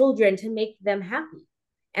having children to make them happy.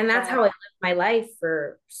 And that's how I lived my life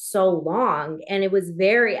for so long. And it was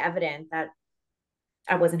very evident that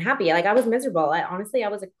I wasn't happy. Like I was miserable. I was I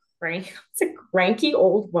was a cranky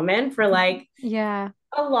old woman for like Yeah.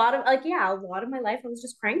 a lot of a lot of my life I was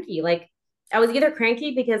just cranky. Like I was either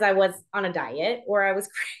cranky because I was on a diet or I was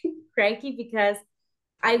cranky because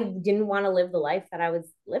I didn't want to live the life that I was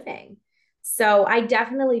living. So I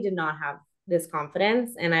definitely did not have this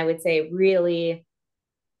confidence, and I would say really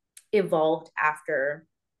evolved after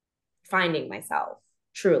finding myself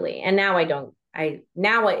truly. And now I don't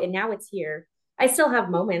now it's here. I still have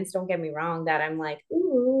moments, don't get me wrong, that I'm like,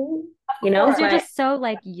 ooh, You're but just so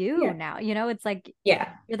like you yeah. now, it's like Yeah.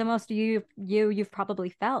 you're the most you've probably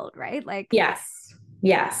felt, right? Like Yes.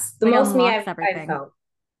 Yes. The like most me unlocks I've everything. felt.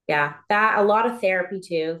 Yeah. That a lot of therapy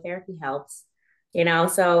too. Therapy helps,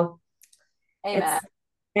 so it's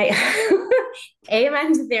Amen.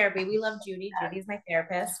 amen to therapy. We love Judy. Judy's my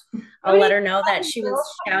therapist. I'll let her know that she was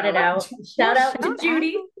shouted out. Shout out to Shout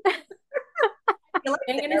Judy. out.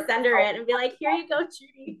 I'm gonna send her it and be like, here you go,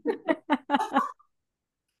 Judy.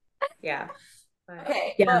 Yeah.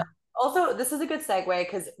 Okay, Yeah. but also this is a good segue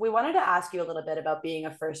because we wanted to ask you a little bit about being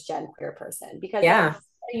a first gen queer person because Yeah. that's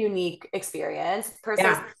a unique experience,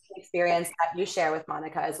 personal Yeah. experience that you share with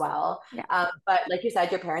Monica as well. Yeah. But like you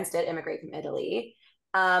said, your parents did immigrate from Italy.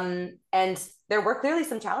 And there were clearly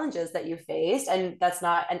some challenges that you faced, and that's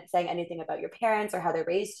not saying anything about your parents or how they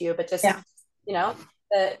raised you, but just Yeah. you know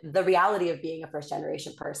the reality of being a first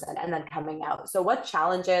generation person and then coming out. So, what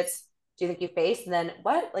challenges do you think you faced, and then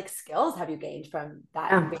what like skills have you gained from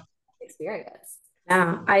that Yeah. experience?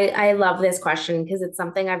 Yeah, I love this question because it's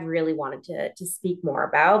something I've really wanted to speak more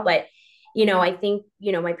about. But, I think,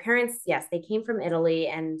 my parents, yes, they came from Italy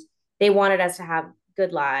and they wanted us to have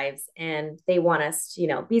good lives and they want us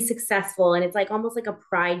to, be successful. And it's like almost like a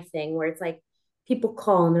pride thing where it's like people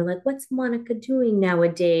call and they're like, what's Monica doing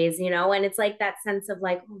nowadays? And it's like that sense of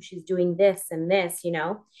like, oh, she's doing this and this.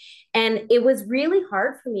 And it was really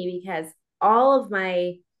hard for me because all of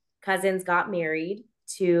my cousins got married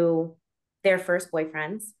to their first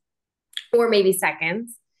boyfriends or maybe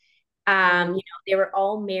seconds. They were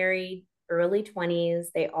all married early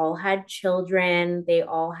 20s. They all had children. They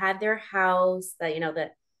all had their house. They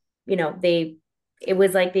it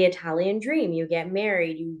was like the Italian dream. You get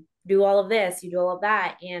married, you do all of this, you do all of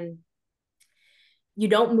that, and you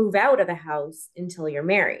don't move out of the house until you're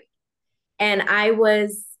married. And I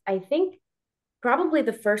was, I think, probably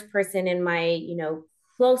the first person in my,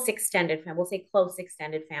 close extended family, we'll say close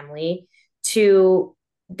extended family, to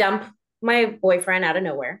dump my boyfriend out of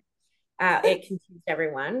nowhere. It confused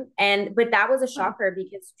everyone. But that was a Oh. shocker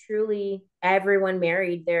because truly everyone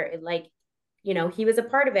married there, like, he was a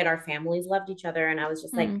part of it. Our families loved each other. And I was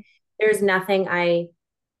just like, Mm. there's nothing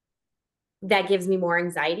that gives me more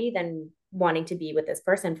anxiety than wanting to be with this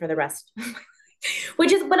person for the rest.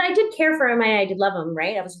 But I did care for him and I did love him,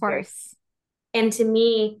 right? I was Of just very, course. and to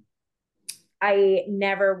me, I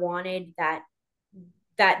never wanted that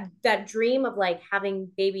dream of like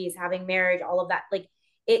having babies, having marriage, all of that. Like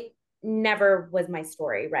it never was my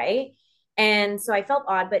story, right? And so I felt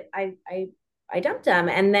odd, but I dumped him.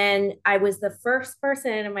 And then I was the first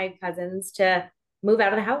person in my cousins to move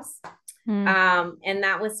out of the house. Mm. And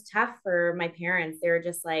that was tough for my parents. They were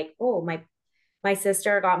just like, oh, my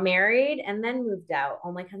sister got married and then moved out.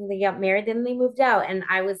 All my cousins, they got married, then they moved out. And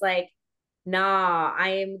I was like, nah, I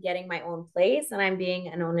am getting my own place and I'm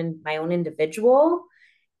being my own individual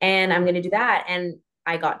and I'm going to do that. And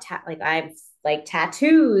I got I have like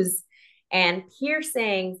tattoos and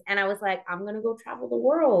piercings. And I was like, I'm going to go travel the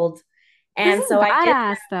world. This And is so I did.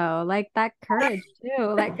 badass though. Like that courage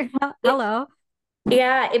too. Like hello.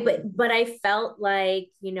 Yeah, but I felt like,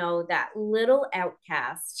 that little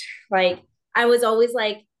outcast. Like I was always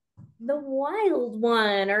like the wild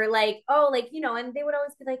one or like, oh, like, and they would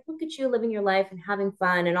always be like, look at you living your life and having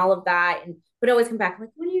fun and all of that. And would always come back like,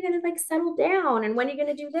 when are you gonna like settle down? And when are you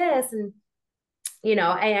gonna do this? And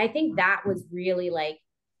I think that was really like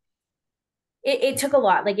it took a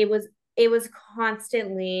lot. Like it was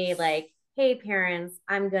constantly like, hey parents,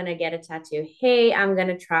 I'm gonna get a tattoo. Hey, I'm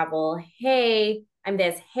gonna travel. Hey, I'm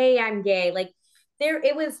this. Hey, I'm gay. Like there,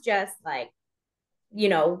 it was just like,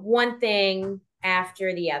 one thing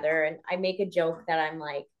after the other. And I make a joke that I'm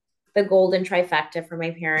like the golden trifecta for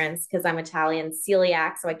my parents because I'm Italian,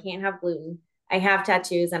 celiac, so I can't have gluten. I have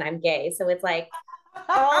tattoos and I'm gay. So it's like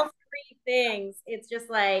all three things. It's just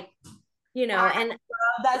like, I and love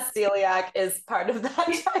that celiac is part of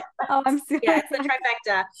that. Oh, I'm yeah, serious. it's the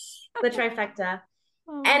trifecta. The trifecta.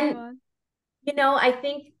 Oh my And, God. I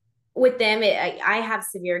think with them, I have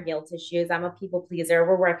severe guilt issues. I'm a people pleaser.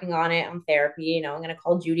 We're working on it. I'm therapy. I'm going to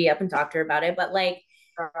call Judy up and talk to her about it. But like,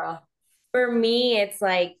 Girl. for me, it's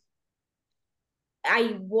like,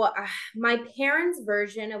 what my parents'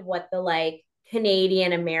 version of what the like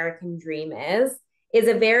Canadian American dream is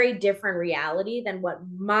a very different reality than what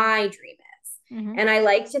my dream is. Hmm. And I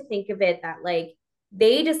like to think of it that like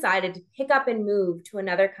they decided to pick up and move to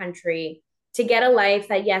another country to get a life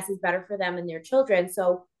that yes is better for them and their children.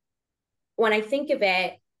 So when I think of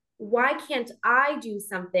it, why can't I do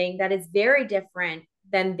something that is very different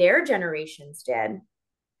than their generations did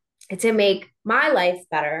to make my life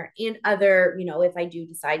better and other, if I do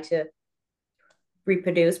decide to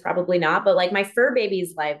reproduce, probably not, but like my fur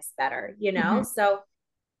baby's life's better. Hmm. So Right.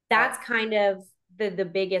 that's kind of the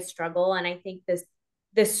biggest struggle. And I think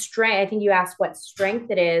this strength, I think you asked what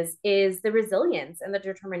strength it is the resilience and the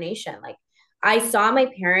determination. Like I saw my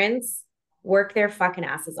parents work their fucking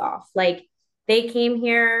asses off. Like they came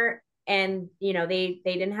here and they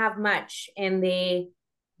didn't have much and they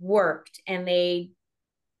worked and they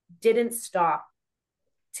didn't stop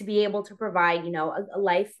to be able to provide, a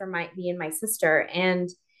life for me and my sister. And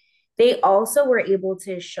they also were able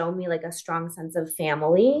to show me like a strong sense of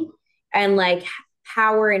family and like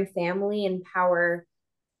power in family and power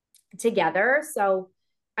together. So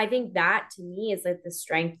I think that to me is like the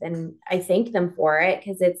strength. And I thank them for it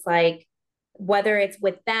because it's like, whether it's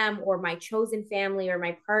with them or my chosen family or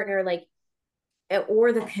my partner, like,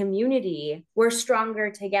 or the community, we're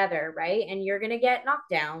stronger together, right? And you're going to get knocked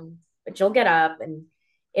down, but you'll get up. And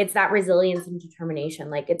it's that resilience and determination.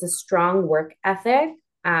 Like it's a strong work ethic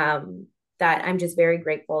that I'm just very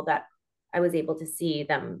grateful that I was able to see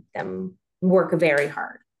them work very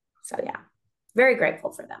hard. So yeah, very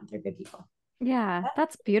grateful for them. They're good people. Yeah,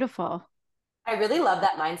 that's beautiful. I really love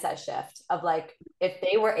that mindset shift of like, if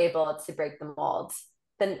they were able to break the mold,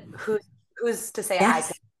 then who's to say I can Yes,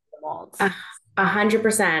 break the mold?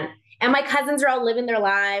 100%. And my cousins are all living their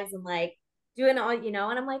lives and like doing all, and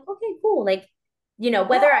I'm like, okay, cool. Like, Yeah.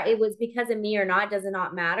 whether it was because of me or not, does it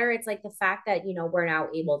not matter. It's like the fact that, we're now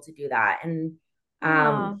able to do that. And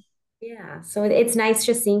Oh, yeah, so it's nice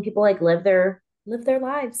just seeing people like live their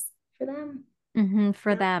lives for them.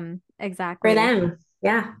 for Yeah. them. For Exactly. them.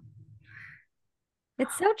 Yeah.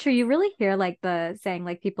 It's so true. You really hear like the saying,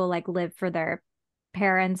 like people like live for their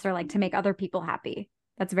parents or like to make other people happy.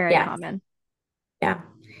 That's very Yeah. common. Yeah.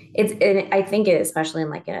 And I think it, especially in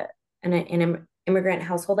like an immigrant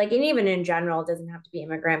household, like, and even in general, it doesn't have to be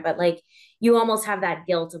immigrant, but like you almost have that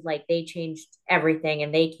guilt of like they changed everything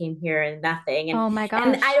and they came here and nothing. And Oh my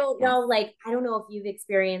and I gosh. don't Yes. know, like, I don't know if you've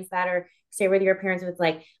experienced that or say with your parents with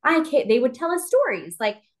like, they would tell us stories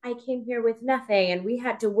like I came here with nothing and we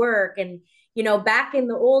had to work and back in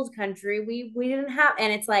the old country, we didn't have,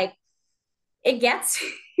 and it's like it gets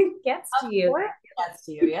it gets Of to you. course that's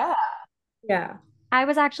you. Yeah. Yeah. I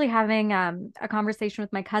was actually having a conversation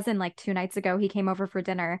with my cousin like 2 nights ago. He came over for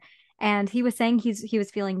dinner and he was saying he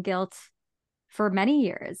was feeling guilt for many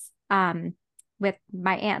years with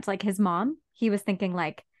my aunt, like his mom. He was thinking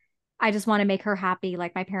like, I just want to make her happy.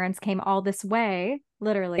 Like my parents came all this way,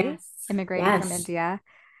 literally Yes. immigrated from Yes. India.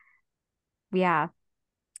 Yeah.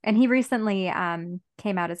 And he recently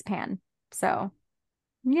came out as pan. So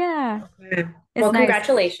yeah, Yeah. it's Well, nice.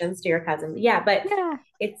 congratulations to your cousin. Yeah, but Yeah.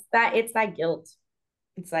 it's that guilt.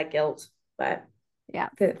 It's that guilt. But Yeah.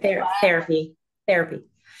 therapy.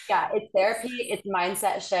 Yeah, it's therapy, it's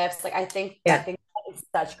mindset shifts. Like I Yeah. think it's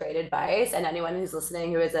such great advice. And anyone who's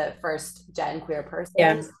listening who is a first gen queer person,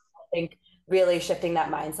 Yeah. I think really shifting that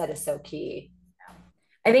mindset is so key.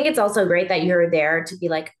 I think it's also great that you're there to be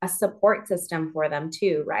like a support system for them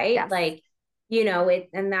too, right? Yes. Like,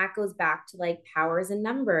 and that goes back to like powers and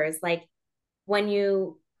numbers. Like when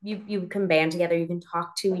you can band together, you can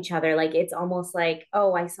talk to each other. Like it's almost like,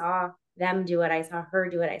 oh, I saw them do it, I saw her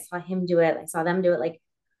do it, I saw him do it, I saw them do it. Like,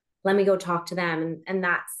 let me go talk to them. And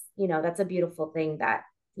that's a beautiful thing that,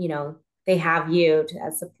 they have you to,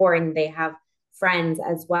 as support and they have friends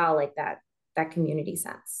as well, like that community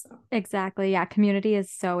sense. So Exactly. Yeah. Community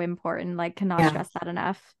is so important. Like, cannot yeah. stress that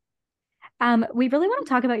enough. We really want to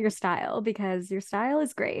talk about your style because your style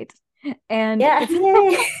is great. And Yeah.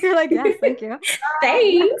 you're like, yes, thank you.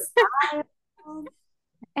 Thanks.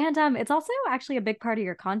 And it's also actually a big part of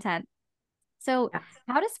your content. So, Yeah.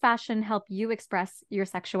 how does fashion help you express your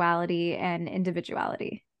sexuality and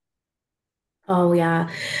individuality? Oh yeah.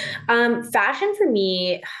 Fashion for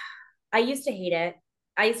me, I used to hate it.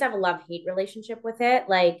 I used to have a love-hate relationship with it.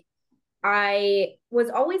 Like I was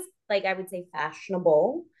always like I would say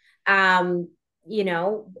fashionable. Um,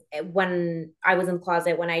 when I was in the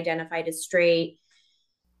closet, when I identified as straight,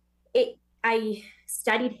 I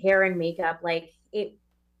studied hair and makeup, like it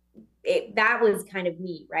that was kind of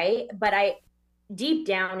me, right? But I deep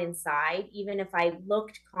down inside, even if I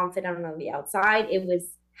looked confident on the outside, it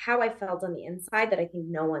was how I felt on the inside that I think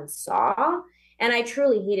no one saw. And I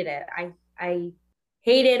truly hated it. I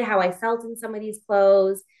hated how I felt in some of these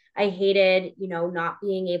clothes. I hated, not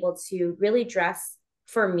being able to really dress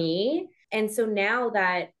for me. And so now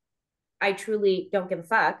that I truly don't give a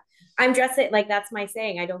fuck, I'm dressing like that's my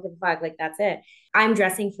saying. I don't give a fuck. Like that's it. I'm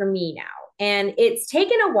dressing for me now. And it's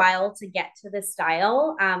taken a while to get to the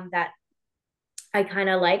style that I kind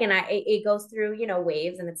of like, and it goes through,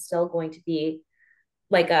 waves, and it's still going to be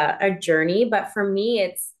like a journey. But for me,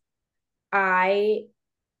 it's I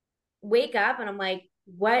wake up and I'm like,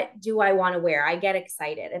 what do I want to wear? I get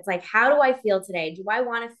excited. It's like, how do I feel today? Do I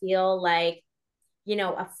want to feel like,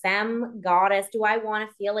 a femme goddess? Do I want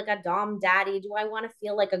to feel like a dom daddy? Do I want to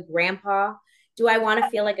feel like a grandpa? Do I want to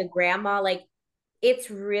feel like a grandma? Like it's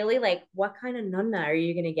really like, what kind of nonna are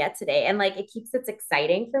you going to get today? And like, it keeps it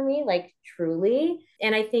exciting for me, like truly.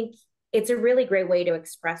 And I think it's a really great way to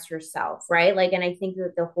express yourself, right? Like, and I think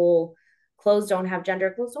that the whole clothes don't have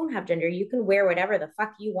gender, clothes don't have gender. You can wear whatever the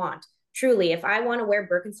fuck you want. Truly, if I want to wear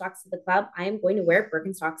Birkenstocks to the club, I am going to wear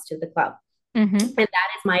Birkenstocks to the club. Mm-hmm. And that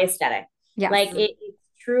is my aesthetic. Yes. Like it's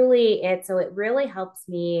truly it. So it really helps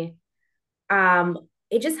me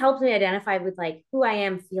it just helps me identify with like who I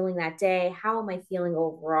am feeling that day. How am I feeling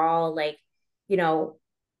overall? Like,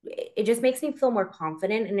 it just makes me feel more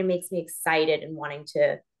confident, and it makes me excited and wanting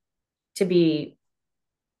to be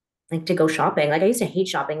like to go shopping. Like I used to hate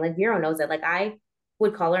shopping. Like Vero knows it. Like I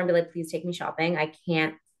would call her and be like, please take me shopping. I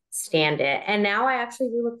can't stand it. And now I actually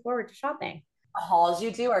do look forward to shopping. The hauls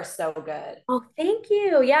you do are so good. Oh, thank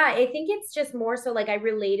you. Yeah, I think it's just more so like I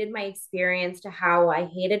related my experience to how I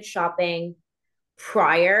hated shopping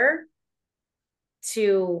prior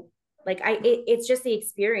to like it's just the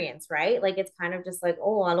experience, right? Like it's kind of just like,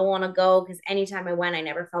 oh, I don't want to go because anytime I went, I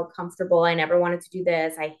never felt comfortable. I never wanted to do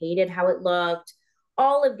this. I hated how it looked,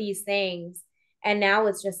 all of these things. And now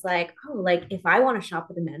it's just like, oh, like if I want to shop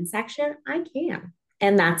at the men's section, I can.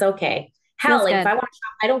 And that's okay. Hell, Feels like good. if I want to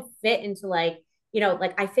shop, I don't fit into like,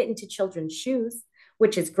 like I fit into children's shoes,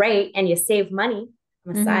 which is great. And you save money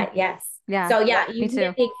on the side. Yes. Yeah. So yeah, Me you can too.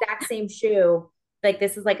 get the exact same shoe. Like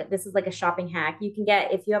this is like a shopping hack. You can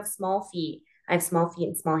get if you have small feet. I have small feet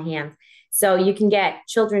and small hands, so you can get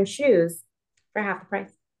children's shoes for half the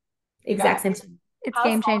price. Exact same thing. It's How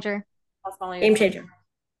game small- changer. How small are your Game feet? changer.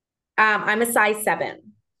 I'm a size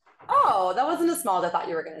 7. Oh, that wasn't as small as I thought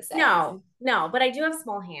you were gonna say. No, but I do have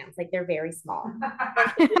small hands. Like they're very small.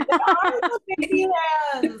 Baby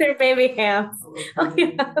hands. They're baby hands. Oh,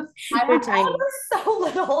 yeah. They're tiny. So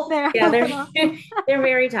little. Yeah, they're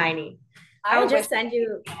very tiny. I'll wish- just send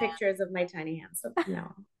you pictures of my tiny hands. So,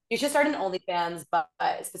 no. You should start an OnlyFans, but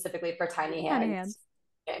specifically for tiny hands. Tiny hands.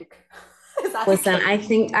 Is that Listen,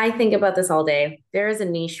 okay? I think about this all day. There is a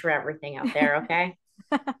niche for everything out there, okay?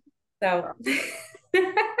 So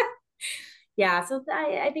yeah, so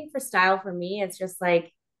I think for style for me, it's just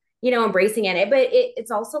like, embracing it. But it's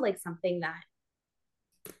also like something that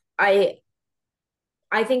I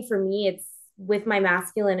think for me, it's with my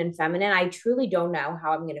masculine and feminine, I truly don't know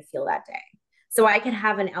how I'm going to feel that day. So I could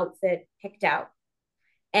have an outfit picked out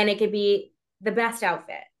and it could be the best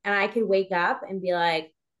outfit. And I could wake up and be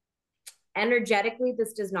like, energetically,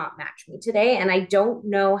 this does not match me today. And I don't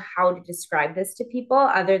know how to describe this to people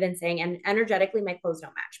other than saying, and energetically, my clothes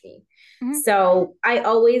don't match me. Mm-hmm. So I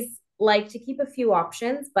always like to keep a few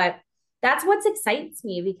options, but that's what excites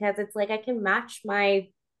me because it's like I can match my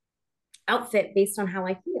outfit based on how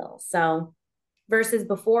I feel. So versus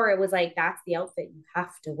before it was like that's the outfit you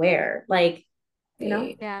have to wear. Like,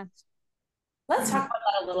 Yeah. Let's talk about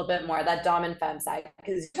that a little bit more, that dom and femme side,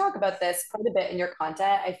 because you talk about this quite a bit in your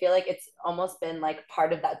content. I feel like it's almost been like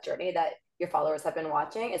part of that journey that your followers have been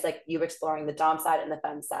watching is like you exploring the dom side and the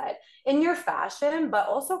femme side in your fashion, but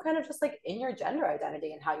also kind of just like in your gender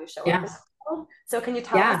identity and how you show up. So can you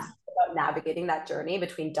tell us about navigating that journey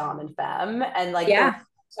between dom and femme and like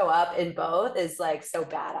show up in both is like so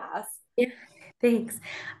badass. Yeah. Thanks.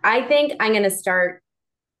 I think I'm going to start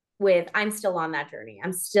with, I'm still on that journey.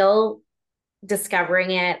 I'm still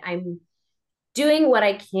discovering it. I'm doing what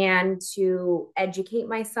I can to educate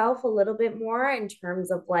myself a little bit more in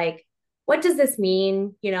terms of like, what does this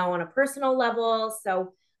mean, on a personal level?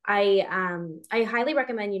 So I highly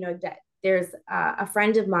recommend, that there's a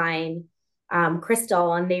friend of mine,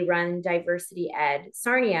 Crystal, and they run Diversity Ed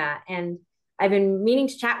Sarnia. And I've been meaning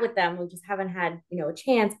to chat with them. We just haven't had, a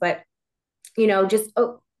chance, but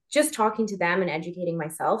just talking to them and educating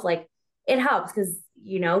myself, like it helps because,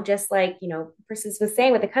 just like, Persis was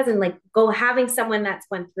saying with a cousin, like go having someone that's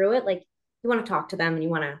went through it, like you want to talk to them and you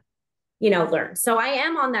want to, learn. So I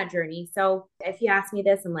am on that journey. So if you ask me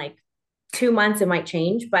this in like 2 months, it might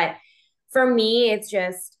change. But for me, it's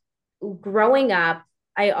just growing up,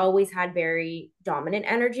 I always had very dominant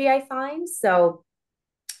energy, I find. So,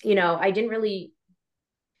 I didn't really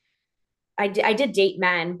I did date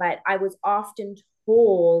men, but I was often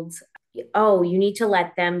told, oh, you need to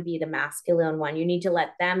let them be the masculine one. You need to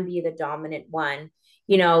let them be the dominant one.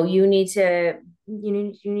 You need to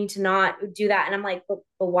not do that. And I'm like, but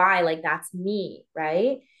why? Like that's me,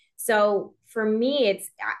 right? So for me,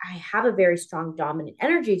 I have a very strong dominant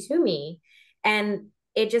energy to me. And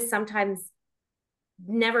it just sometimes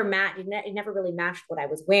never matched, it never really matched what I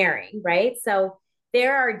was wearing, right? So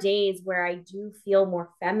there are days where I do feel more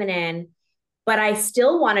feminine, but I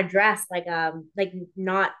still want to dress like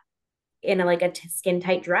not in skin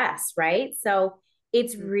tight dress, right? So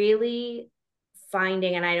it's really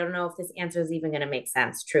finding, and I don't know if this answer is even going to make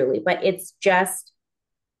sense truly, but it's just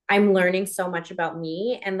I'm learning so much about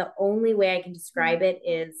me, and the only way I can describe it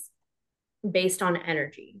is based on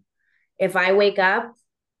energy. If I wake up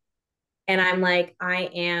and I'm like, I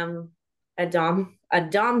am a dom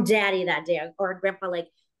daddy that day, or a grandpa, like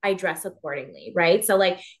I dress accordingly, right? So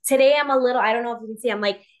like today I'm a little, I don't know if you can see, I'm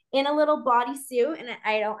like in a little bodysuit, and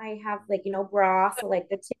I have like, bra, so like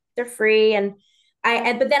the tips are free,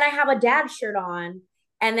 but then I have a dad shirt on,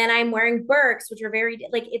 and then I'm wearing Birks, which are very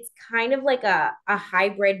like, it's kind of like a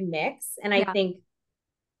hybrid mix. And I Yeah. think,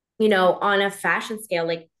 on a fashion scale,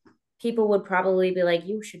 like people would probably be like,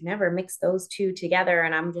 you should never mix those two together.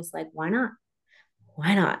 And I'm just like, why not?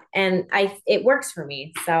 Why not? And it works for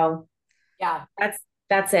me. So Yeah.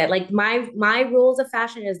 that's it. Like my rules of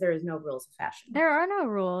fashion is there is no rules of fashion. There are no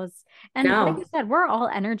rules. And like you No. said, we're all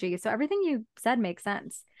energy. So everything you said makes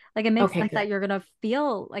sense. Like it makes Okay, sense good. that you're gonna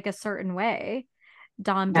feel like a certain way.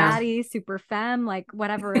 Dom Yeah. daddy, super femme, like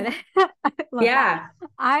whatever it is. I love that. Yeah.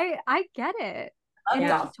 I get it. Love And it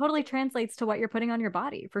Yeah. Dom. just totally translates to what you're putting on your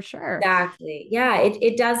body for sure. Exactly. Yeah,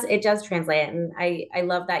 it does translate. And I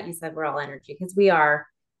love that you said we're all energy, because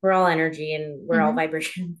we're all energy and we're all Mhm.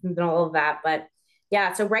 vibrations and all of that. But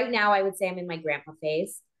yeah, so right now I would say I'm in my grandpa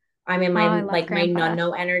phase. I'm in Oh, my I love like my grandpa.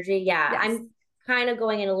 nunno energy. Yeah, Yes. I'm kind of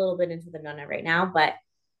going in a little bit into the nonna right now, but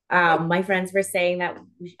my friends were saying that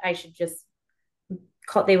I should just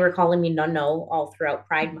they were calling me nonno all throughout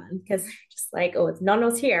Pride Month, because they're just like, oh, it's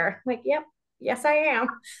nonno's here. I'm like, yep, yes, I am.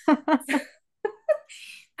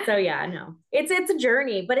 So yeah, no, it's a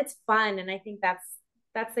journey, but it's fun, and I think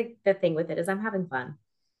that's like the thing with it is I'm having fun.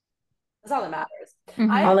 That's all that matters.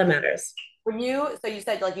 Mhm. All I that matters. when you so you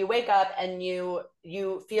said like you wake up and you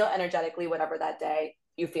feel energetically whatever that day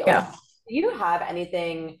you feel it. Yeah. Do you have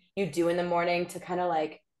anything you do in the morning to kind of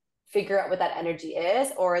like figure out what that energy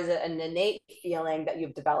is, or is it an innate feeling that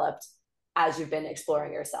you've developed as you've been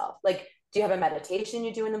exploring yourself? Like, do you have a meditation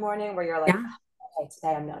you do in the morning where you're like, Yeah. okay,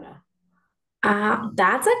 today I'm Nona?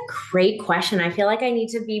 That's a great question. I feel like I need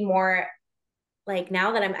to be more like,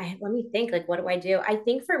 now that let me think, like, what do I do? I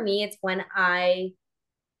think for me, it's when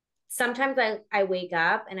sometimes I wake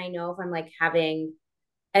up and I know if I'm like having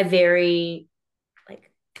a very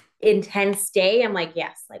like intense day, I'm like,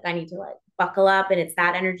 yes, like I need to like buckle up, and it's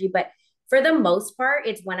that energy. But for the most part,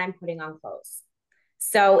 it's when I'm putting on clothes.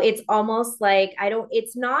 So it's almost like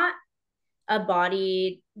it's not a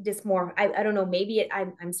body dysmorphia. I don't know. Maybe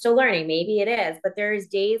I'm still learning. Maybe it is, but there's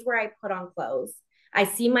days where I put on clothes. I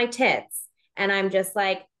see my tits and I'm just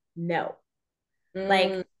like, no, Mm,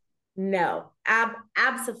 like, no,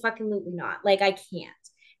 absolutely not. Like, I can't.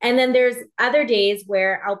 And then there's other days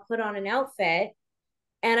where I'll put on an outfit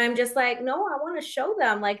and I'm just like, no, I want to show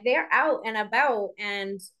them like they're out and about,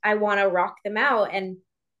 and I want to rock them out. And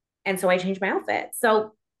so I change my outfit.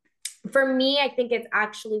 So for me, I think it's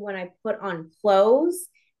actually when I put on clothes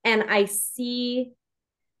and I see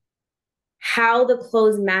how the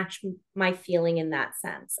clothes match my feeling in that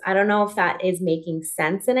sense. I don't know if that is making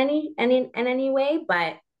sense in any way,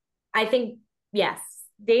 but I think yes,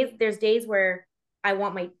 there's days where I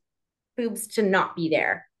want my boobs to not be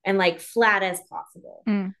there. and like flat as possible.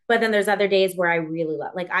 But then there's other days where I really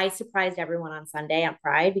love, like I surprised everyone on Sunday at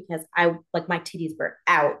Pride because I like my titties were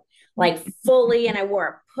out like fully and I wore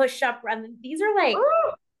a push-up run. These are like,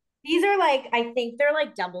 I think they're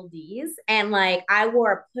like double D's. And like, I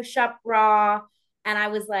wore a push-up bra and I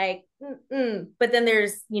was like, mm-mm. But then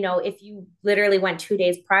there's, you know, if you literally went 2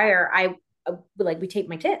 days prior, we tape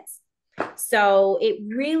my tits. So it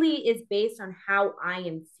really is based on how I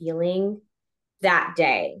am feeling that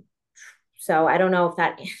day. So I don't know if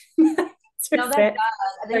that No, that does.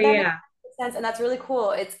 I think that yeah. makes sense. And that's really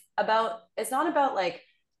cool. It's not about like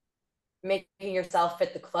making yourself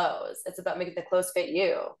fit the clothes. It's about making the clothes fit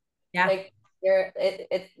you. Yeah. Like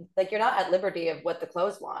it's like you're not at liberty of what the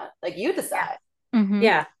clothes want. Like you decide.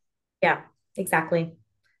 Yeah. Yeah, exactly.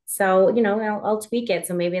 So, you know, I'll tweak it.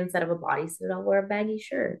 So maybe instead of a bodysuit, I'll wear a baggy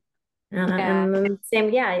shirt. And then same,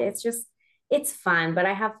 yeah, it's fun, but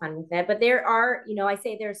I have fun with it. But there are, you know, I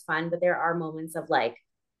say there's fun, but there are moments of like,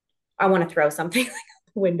 I want to throw something like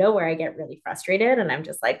out the window where I get really frustrated and I'm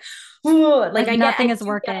just like, oh, like nothing is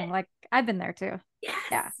working. Like I've been there too.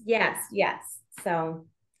 Yes. So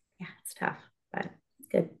yeah, it's tough, but it's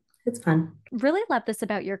good. It's fun. Really love this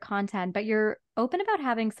about your content, but you're open about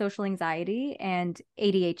having social anxiety and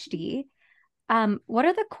ADHD. What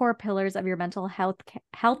are the core pillars of your mental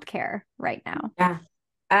health care right now? Yeah.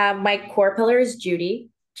 My core pillar is Judy.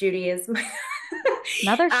 Judy is my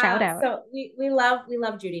another shout out. So we love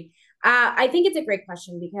Judy. I think it's a great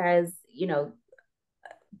question because, you know,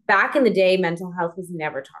 back in the day, mental health was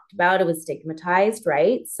never talked about. It was stigmatized,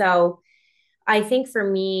 right? So I think for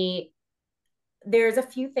me, there's a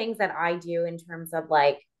few things that I do in terms of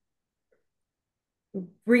like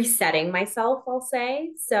resetting myself, I'll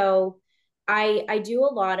say. So I do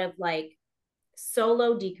a lot of like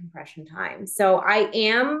solo decompression time. So I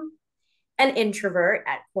am an introvert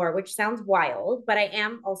at core, which sounds wild, but I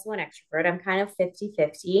am also an extrovert. I'm kind of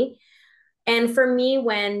 50-50. And for me,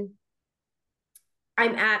 when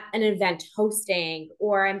I'm at an event hosting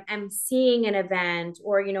or I'm seeing an event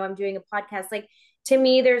or, you know, I'm doing a podcast, like to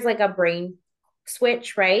me, there's like a brain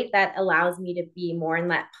switch, right? That allows me to be more in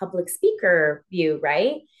that public speaker view,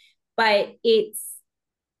 right? But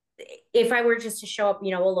if I were just to show up,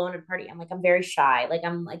 you know, alone at a party, I'm very shy. Like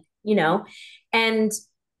I'm like, you know, and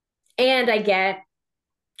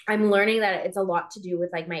I'm learning that it's a lot to do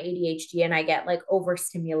with like my ADHD and I get like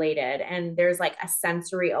overstimulated and there's like a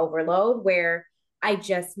sensory overload where I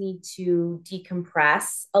just need to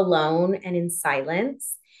decompress alone and in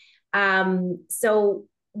silence. So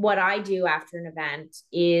what I do after an event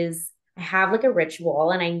is I have like a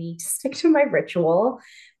ritual and I need to stick to my ritual,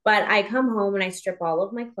 but I come home and I strip all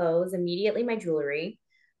of my clothes, immediately my jewelry.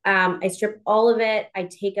 I strip all of it. I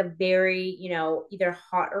take a very, you know, either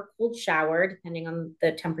hot or cold shower, depending on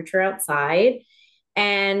the temperature outside.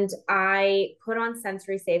 And I put on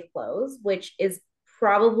sensory safe clothes, which is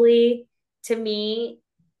probably to me,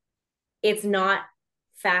 it's not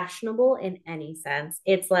fashionable in any sense.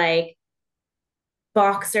 It's like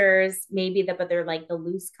boxers, but they're like the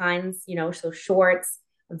loose kinds, you know, so shorts,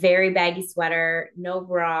 very baggy sweater, no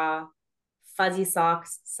bra, fuzzy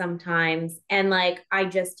socks sometimes. And like, I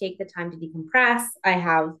just take the time to decompress. I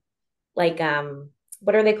have like,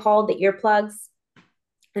 what are they called? The earplugs.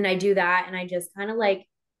 And I do that. And I just kind of like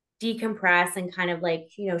decompress and kind of like,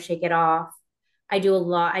 you know, shake it off. I do a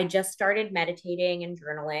lot. I just started meditating and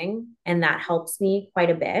journaling, and that helps me quite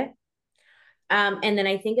a bit. And then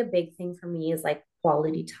I think a big thing for me is like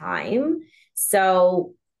quality time.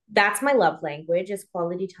 So that's my love language is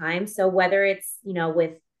quality time. So whether it's, you know,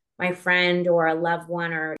 with my friend or a loved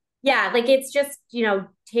one or yeah, like it's just, you know,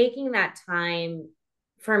 taking that time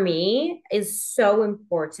for me is so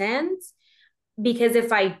important because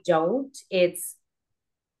if I don't, it's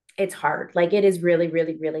hard. Like it is really,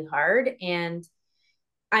 really, really hard. And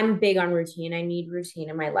I'm big on routine. I need routine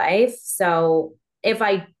in my life. So if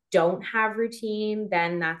I don't have routine,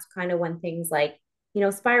 then that's kind of when things like, you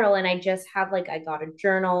know, spiral. And I just have like, I got a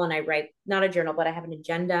journal and I write, not a journal, but I have an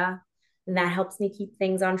agenda and that helps me keep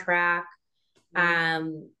things on track.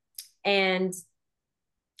 And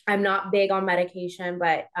I'm not big on medication,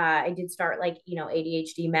 but I did start like, you know,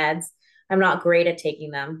 ADHD meds. I'm not great at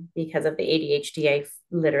taking them because of the ADHD. I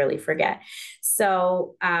literally forget.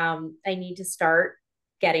 So I need to start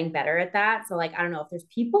getting better at that. So like, I don't know if there's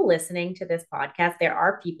people listening to this podcast. There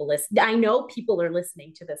are people listening. I know people are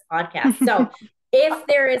listening to this podcast. So if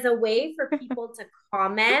there is a way for people to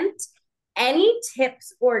comment any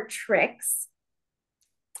tips or tricks,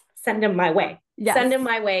 send them my way. Yes. Send them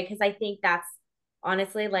my way. Cause I think that's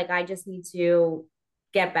honestly like, I just need to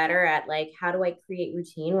get better at like, how do I create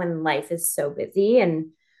routine when life is so busy?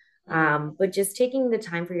 And But just taking the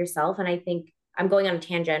time for yourself. And I think I'm going on a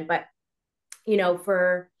tangent, but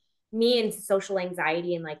for me and social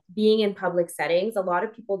anxiety and like being in public settings, a lot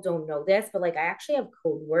of people don't know this, but like I actually have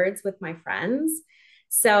code words with my friends.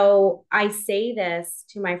 So I say this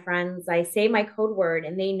to my friends, I say my code word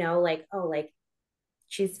and they know like, oh, like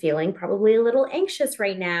she's feeling probably a little anxious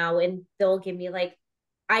right now. And they'll give me like,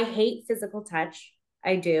 I hate physical touch.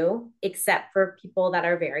 I do, except for people that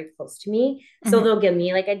are very close to me. So Mhm. they'll give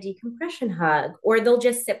me like a decompression hug, or they'll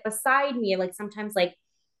just sit beside me. Like sometimes, like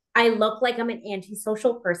I look like I'm an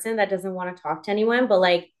antisocial person that doesn't want to talk to anyone. But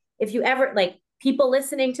like, if you ever, like people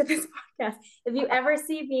listening to this podcast, if you ever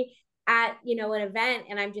see me at, an event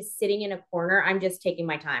and I'm just sitting in a corner, I'm just taking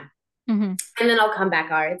my time. Mhm. And then I'll come back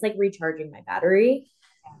out. It's like recharging my battery.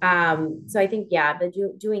 So I think, yeah,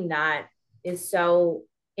 doing that is so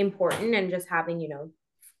important, and just having,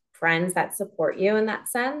 friends that support you in that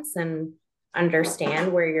sense and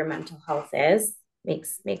understand where your mental health is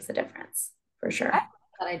makes a difference for I sure. like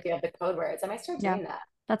that idea of the code words. I might start Yeah, doing that.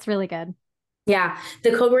 that's really good. Yeah,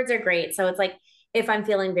 the code words are great. So it's like if I'm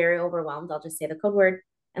feeling very overwhelmed, I'll just say the code word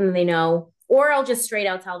and then they know, or I'll just straight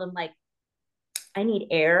out tell them like I need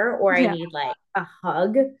air or I Yeah. need like a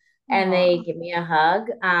hug, and Aw, they give me a hug.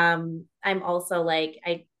 I'm also like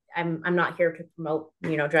I'm not here to promote,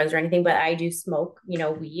 drugs or anything, but I do smoke,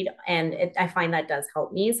 weed, and I find that does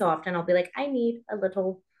help me. So often I'll be like, I need a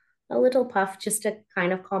little puff just to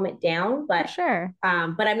kind of calm it down. for But sure.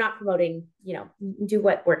 but I'm not promoting, do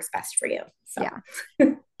what works best for you. So Yeah.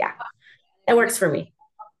 yeah, it works for me.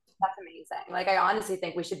 That's amazing. Like, I honestly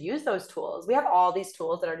think we should use those tools. We have all these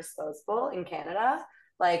tools that are disposable in Canada.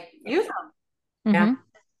 Like, use them. Yeah. Hmm.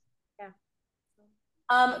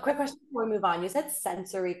 Yeah. Quick question before we move on. You said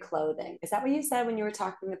sensory clothing. Is that what you said when you were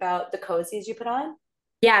talking about the cozies you put on?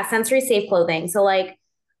 Yeah, sensory safe clothing. So like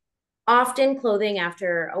often clothing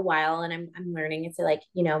after a while, and I'm learning it's like,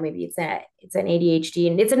 maybe it's an ADHD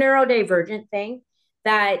and it's a neurodivergent thing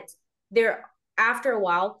that there after a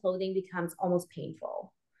while clothing becomes almost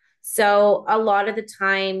painful. So a lot of the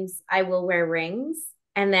times I will wear rings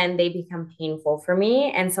and then they become painful for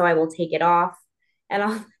me, and so I will take it off and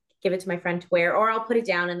I'll give it to my friend to wear, or I'll put it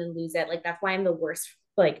down and then lose it. Like that's why I'm the worst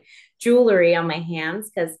like jewelry on my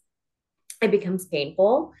hands, because it becomes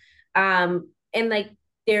painful. And like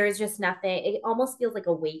there is just nothing, it almost feels like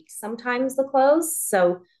a weight sometimes, the clothes.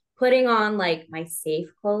 So putting on like my safe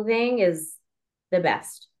clothing is the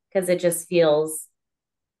best because it just feels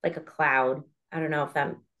like a cloud. I don't know if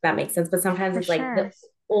that makes sense, but sometimes For it's like the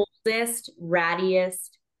sure. oldest, rattiest,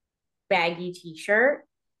 baggy t-shirt,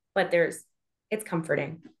 but it's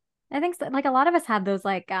comforting. I think so. Like a lot of us have those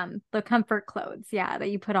like the comfort clothes, yeah, that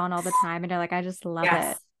you put on all the time and you're like, I just love it.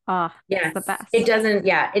 Yes. Oh, it's Yes. the It best. doesn't,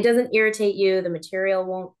 yeah, it doesn't irritate you. The material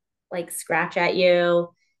won't like scratch at you.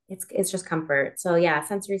 It's just comfort. So yeah,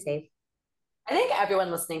 sensory safe. I think everyone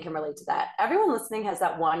listening can relate to that. Everyone listening has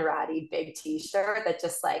that one ratty big t-shirt that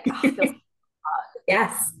just like feels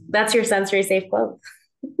Yes. That's your sensory safe clothes.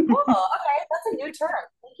 cool. Okay, that's a new term.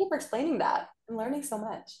 Thank you for explaining that. I'm learning so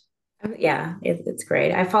much. Yeah, it's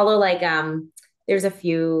great. I follow like there's a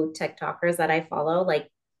few TikTokers that I follow like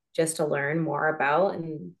just to learn more about,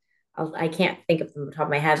 and I can't think of them on the top of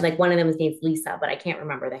my head. Like one of them is named Lisa, but I can't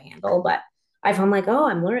remember the handle. But I'm like, oh,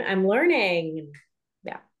 I'm learning. And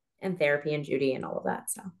yeah, and therapy and Judy and all of that.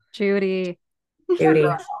 So Judy. Your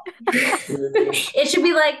girl. Judy. It should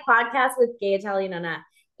be like podcast with Gay Italian Nonna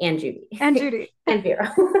and Judy And Judy. and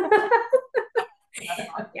Vera.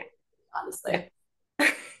 Yeah. Honestly.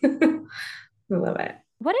 I love it.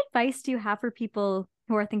 What advice do you have for people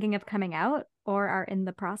who are thinking of coming out or are in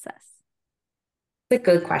the process? It's a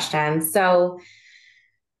good question. So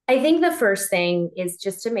I think the first thing is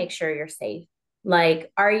just to make sure you're safe.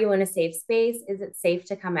 Like, are you in a safe space? Is it safe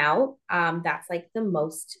to come out? That's like the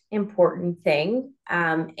most important thing.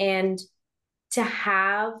 And to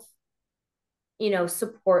have,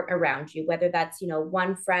 support around you, whether that's,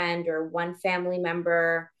 one friend or one family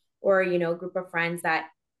member, or, a group of friends that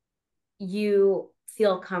you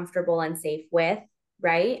feel comfortable and safe with,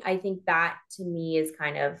 right? I think that to me is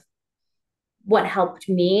kind of what helped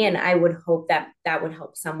me, and I would hope that that would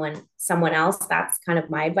help someone else. That's kind of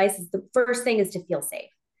my advice. Is the first thing is to feel safe.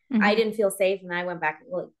 I Hmm. didn't feel safe and I went back,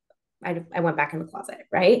 well, I went back in the closet,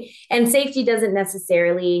 right? And safety doesn't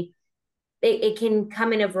necessarily, it can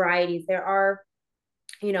come in a varieties. There are,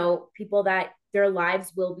 people that their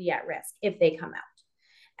lives will be at risk if they come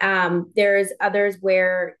out. There's others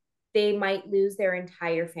where they might lose their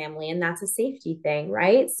entire family, and that's a safety thing,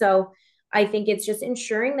 right? So I think it's just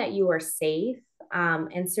ensuring that you are safe,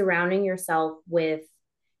 and surrounding yourself with,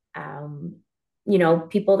 um,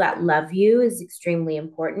 people that love you is extremely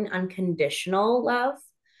important. Unconditional love.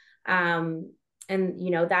 Um, and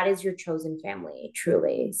that is your chosen family,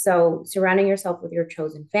 truly. So surrounding yourself with your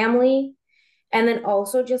chosen family. And then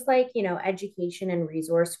also just like, education and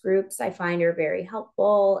resource groups, I find are very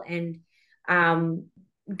helpful. And um,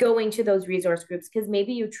 going to those resource groups, because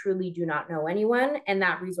maybe you truly do not know anyone, and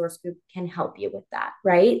that resource group can help you with that.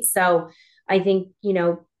 Right. So I think,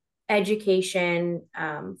 education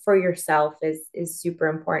for yourself is super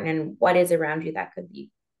important, and what is around you that could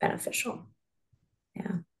be beneficial.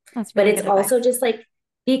 Yeah. That's But really it's good advice. also just like,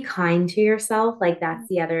 be kind to yourself. Like that's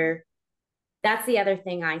the other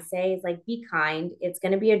thing I say is like, be kind. It's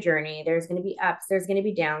going to be a journey. There's going to be ups, there's going to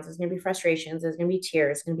be downs, there's going to be frustrations, there's going to be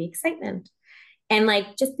tears, there's going to be excitement. And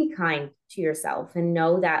like, just be kind to yourself and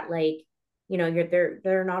know that like,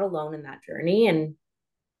 they're not alone in that journey.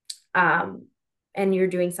 Um and you're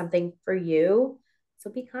doing something for you. So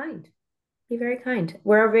be kind. Be very kind.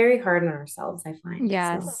 We're very hard on ourselves, I find. So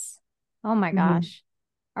Yes. Oh my mhm. gosh.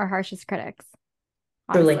 Our harshest critics,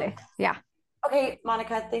 Truly. honestly. Yeah. Okay,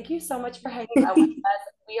 Monica, thank you so much for hanging out with us.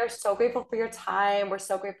 We are so grateful for your time. We're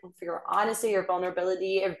so grateful for your honesty, your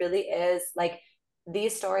vulnerability. It really is like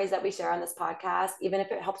these stories that we share on this podcast, even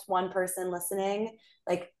if it helps one person listening,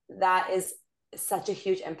 like that is such a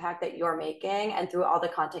huge impact that you're making and through all the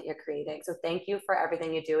content you're creating. So thank you for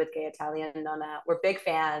everything you do with Gay Italian Nonna. We're big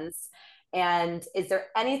fans. And is there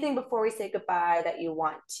anything before we say goodbye that you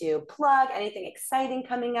want to plug? Anything exciting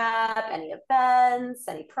coming up? Any events?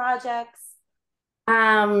 Any projects?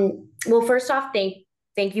 Well, first off,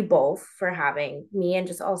 thank you both for having me and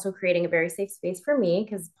just also creating a very safe space for me,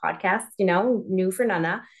 because podcasts, new for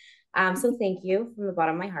Nana. So thank you from the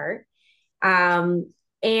bottom of my heart.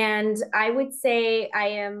 And I would say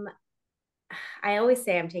I always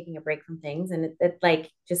say I'm taking a break from things, and it's like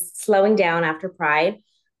just slowing down after Pride.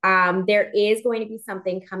 There is going to be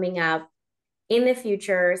something coming up in the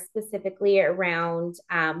future, specifically around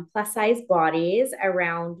plus size bodies,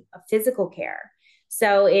 around physical care.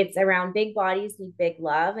 So it's around big bodies need big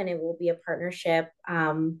love, and it will be a partnership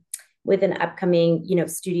with an upcoming,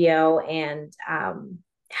 studio, and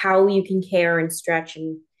how you can care and stretch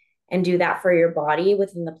and do that for your body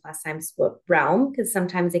within the plus size realm, because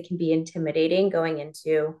sometimes it can be intimidating going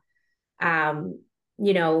into um,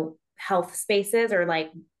 health spaces or like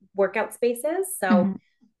workout spaces. So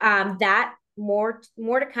Mhm. that more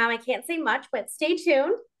to come. I can't say much, but stay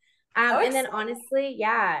tuned. So And then excited. honestly,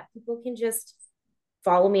 yeah, people can just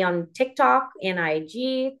follow me on TikTok and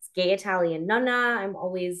IG. It's Gay Italian Nonna. I'm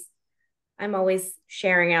always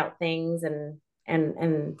sharing out things and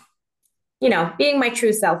being my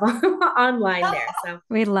true self online there. So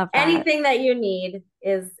We love that. anything that you need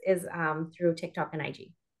is through TikTok and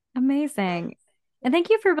IG. Amazing. And thank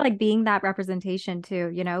you for like being that representation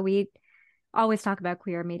too. We always talk about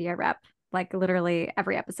queer media rep, like literally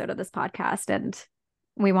every episode of this podcast, and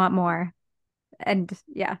we want more. And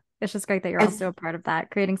yeah, it's just great that you're also a part of that,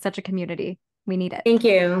 creating such a community. We need it. Thank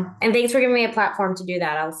you. And thanks for giving me a platform to do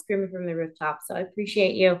that. I'll scream it from the rooftop. So I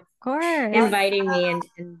appreciate you Of course. inviting me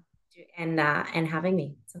and having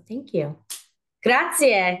me. So thank you.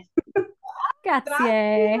 Grazie.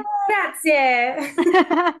 Grazie. Grazie.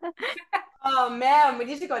 Oh man, we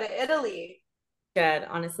need to go to Italy. Should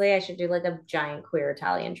honestly, I should do like a giant queer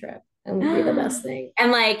Italian trip. It would be the best thing.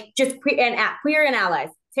 And like just queer and allies.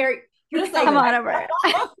 Terry, you're just like Come on over.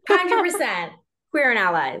 100% queer and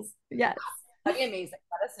allies. Yes. That'd be amazing.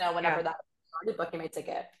 Let us know whenever Yeah. that started booking my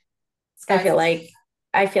ticket.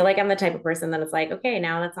 I feel like I'm the type of person that it's like, okay,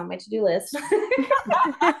 now that's on my to-do list. That's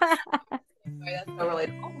so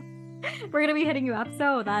relatable. We're gonna be hitting you up.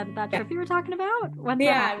 So that trip you were talking about? When's that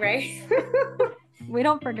Yeah, happening? right. We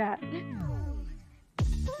don't forget.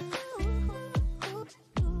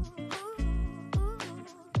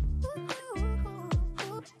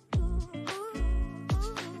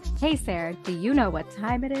 Hey, Sarah, do you know what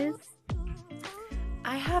time it is?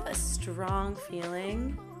 I have a strong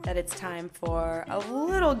feeling that it's time for a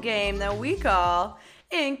little game that we call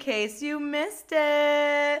In Case You Missed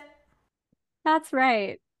It. That's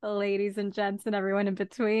right, ladies and gents and everyone in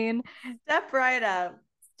between. Step right up.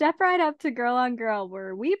 Step right up to Girl on Girl,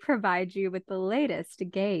 where we provide you with the latest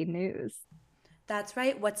gay news. That's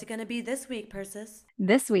right. What's it going to be this week, Persis?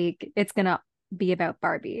 This week, it's going to be about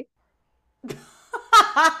Barbie.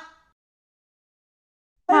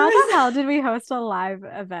 How the hell did we host a live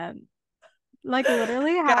event? Like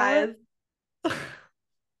literally, how?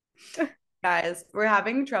 Guys, we're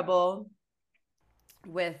having trouble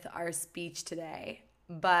with our speech today,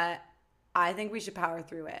 but I think we should power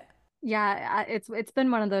through it. Yeah, it's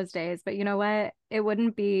been one of those days, but you know what? It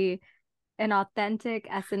wouldn't be an authentic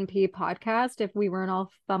S&P podcast if we weren't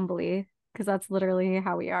all fumbly, because that's literally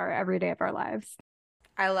how we are every day of our lives.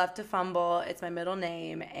 I love to fumble. It's my middle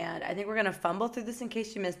name. And I think we're going to fumble through this in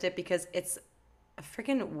case you missed it because it's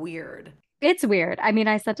freaking weird. It's weird. I mean,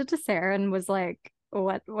 I sent it to Sarah and was like,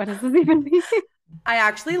 what does this even mean? I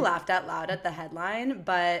actually laughed out loud at the headline,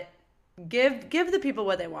 but give the people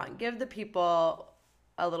what they want. Give the people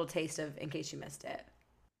a little taste of in case you missed it.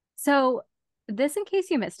 So this, in case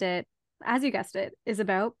you missed it, as you guessed it, is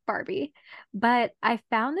about Barbie. But I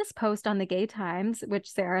found this post on the Gay Times,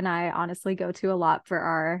 which Sarah and I honestly go to a lot for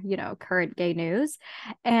our, current gay news.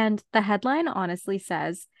 And the headline honestly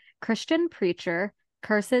says, Christian preacher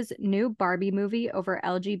curses new Barbie movie over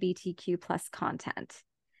LGBTQ plus content.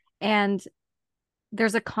 And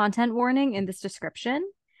there's a content warning in this description,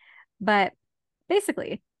 but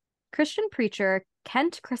basically, Christian preacher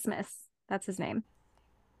Kent Christmas, that's his name.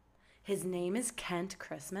 His name is Kent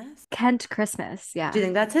Christmas? Kent Christmas, yeah. Do you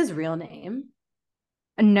think that's his real name?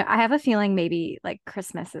 No, I have a feeling maybe like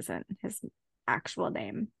Christmas isn't his actual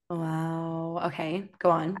name. Wow. Okay, go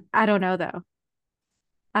on. I don't know though.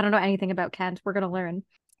 I don't know anything about Kent. We're going to learn.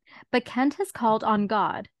 But Kent has called on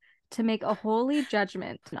God to make a holy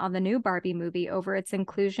judgment on the new Barbie movie over its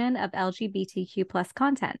inclusion of LGBTQ plus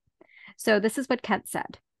content. So this is what Kent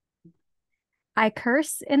said. I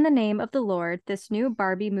curse in the name of the Lord this new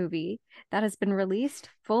Barbie movie that has been released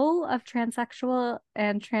full of transsexual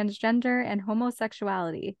and transgender and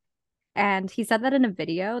homosexuality. And he said that in a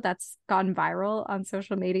video that's gone viral on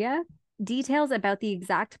social media. Details about the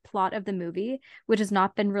exact plot of the movie, which has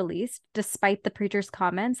not been released, despite the preacher's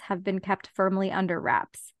comments, have been kept firmly under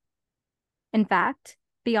wraps. In fact,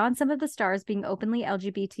 beyond some of the stars being openly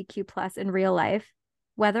LGBTQ plus in real life,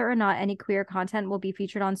 whether or not any queer content will be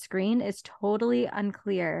featured on screen is totally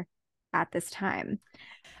unclear at this time.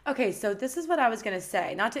 Okay, so this is what I was going to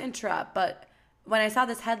say, not to interrupt, but when I saw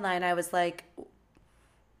this headline, I was like,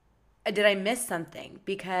 did I miss something?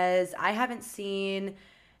 Because I haven't seen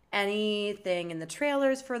anything in the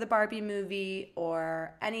trailers for the Barbie movie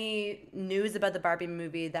or any news about the Barbie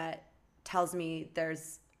movie that tells me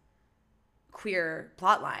there's queer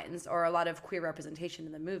plot lines or a lot of queer representation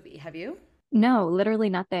in the movie. Have you? No, literally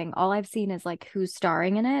nothing. All I've seen is like who's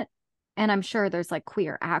starring in it. And I'm sure there's like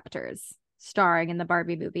queer actors starring in the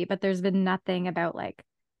Barbie movie, but there's been nothing about like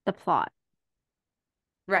the plot.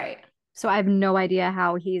 Right. So I have no idea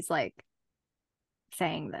how he's like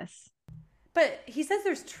saying this. But he says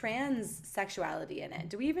there's transsexuality in it.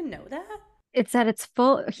 Do we even know that? He said it's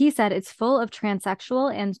full of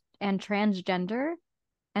transsexual and transgender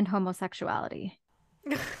and homosexuality.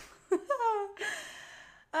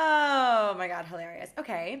 Oh my God, hilarious.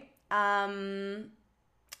 Okay. So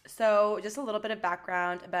just a little bit of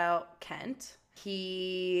background about Kent.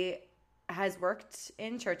 He has worked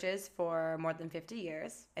in churches for more than 50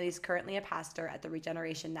 years, and he's currently a pastor at the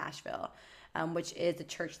Regeneration Nashville, which is a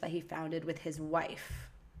church that he founded with his wife.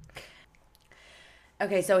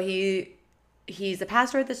 Okay, so he's a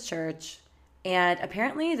pastor at this church, and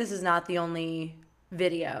apparently this is not the only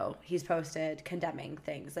video he's posted condemning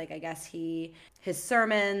things. Like, I guess his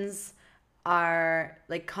sermons are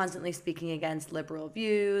like constantly speaking against liberal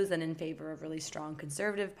views and in favor of really strong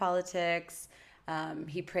conservative politics.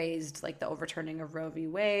 He praised like the overturning of Roe v.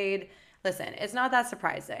 Wade. Listen, it's not that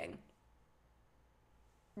surprising.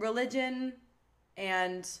 Religion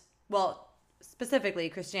and, well, specifically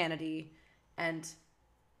Christianity and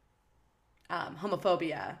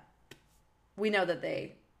homophobia, we know that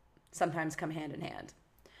they sometimes come hand in hand.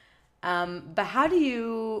 But how do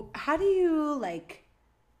you like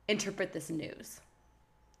interpret this news?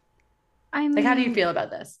 I mean, like, how do you feel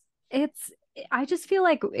about this? I just feel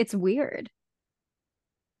like it's weird.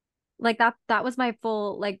 Like that was my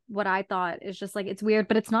full, like what I thought is just like, it's weird,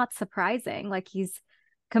 but it's not surprising. Like he's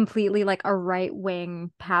completely like a right-wing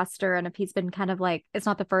pastor. And if he's been kind of like, it's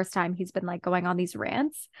not the first time he's been like going on these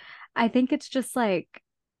rants. I think it's just like,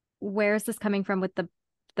 where's this coming from with the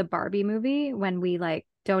Barbie movie when we like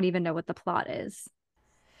don't even know what the plot is?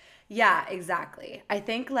 Yeah, exactly. I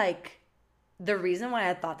think like the reason why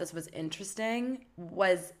I thought this was interesting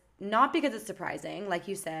was not because it's surprising, like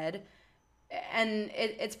you said, and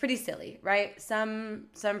it's pretty silly, right? Some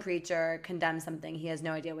preacher condemns something, he has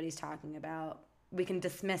no idea what he's talking about. We can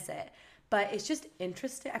dismiss it. But it's just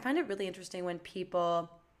interesting. I find it really interesting when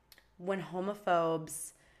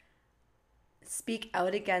homophobes speak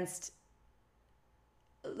out against,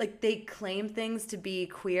 like, they claim things to be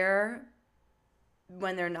queer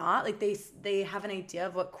when they're not. Like, they have an idea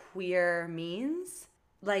of what queer means.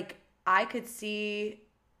 Like, I could see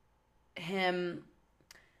him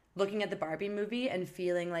looking at the Barbie movie and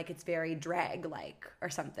feeling like it's very drag-like or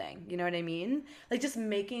something. You know what I mean? Like just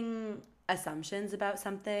making assumptions about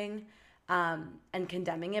something and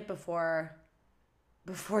condemning it before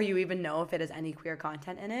you even know if it has any queer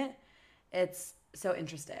content in it. It's so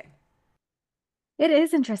interesting. It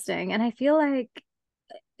is interesting. And I feel like,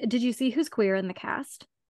 did you see who's queer in the cast?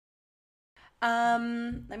 Let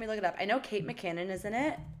me look it up. I know Kate McKinnon is in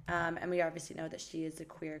it, and we obviously know that she is a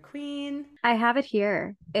queer queen. I have it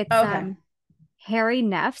here. It's Okay. Harry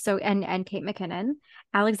Neff, and Kate McKinnon.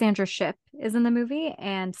 Alexandra Shipp is in the movie,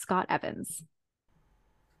 and Scott Evans.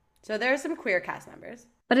 So there are some queer cast members.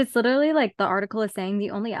 But it's literally like the article is saying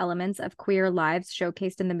the only elements of queer lives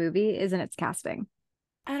showcased in the movie is in its casting.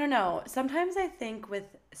 I don't know. Sometimes I think with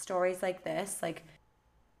stories like this, like,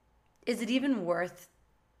 is it even worth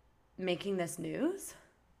making this news?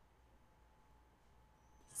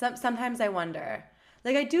 Sometimes I wonder.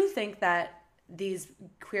 Like, I do think that these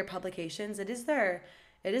queer publications, it is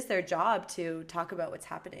their job to talk about what's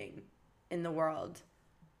happening in the world,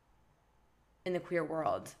 in the queer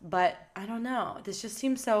world. But I don't know. This just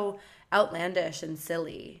seems so outlandish and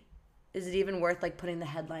silly. Is it even worth like putting the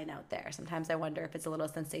headline out there? Sometimes I wonder if it's a little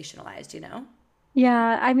sensationalized, you know?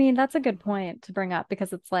 Yeah, I mean, that's a good point to bring up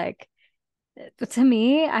because it's like, to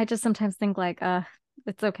me, I just sometimes think like,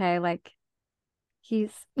 it's okay. Like,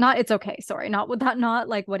 he's not, it's okay. Sorry, not with that, not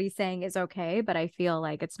like what he's saying is okay, but I feel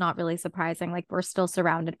like it's not really surprising. Like, we're still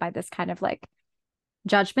surrounded by this kind of like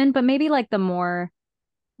judgment, but maybe like the more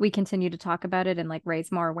we continue to talk about it and like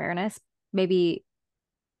raise more awareness, maybe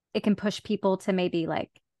it can push people to maybe like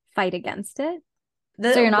fight against it.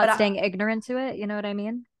 So you're not staying ignorant to it. You know what I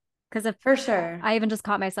mean? Because if For sure. I even just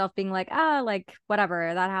caught myself being like, like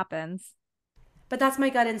whatever, that happens. But that's my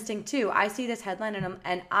gut instinct too. I see this headline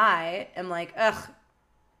and I am like, ugh,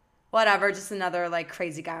 whatever, just another like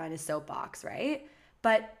crazy guy on his soapbox, right?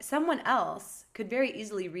 But someone else could very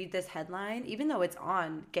easily read this headline, even though it's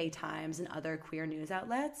on Gay Times and other queer news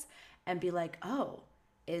outlets, and be like, oh,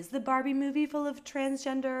 is the Barbie movie full of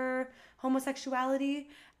transgender homosexuality?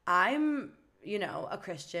 I'm, a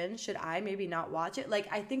Christian. Should I maybe not watch it? Like,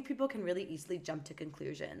 I think people can really easily jump to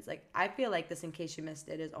conclusions. Like, I feel like this, in case you missed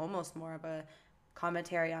it, is almost more of a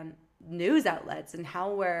commentary on news outlets and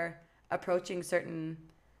how we're approaching certain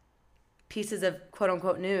pieces of quote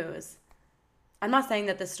unquote news. I'm not saying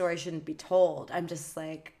that this story shouldn't be told. I'm just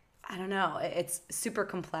like, I don't know. It's super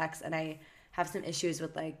complex and I have some issues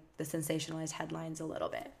with like the sensationalized headlines a little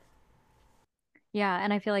bit. Yeah,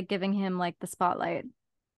 and I feel like giving him like the spotlight.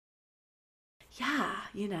 Yeah,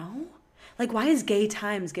 like why is Gay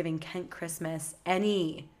Times giving Kent Christmas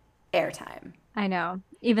any airtime? I know,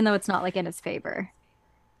 even though it's not like in his favor.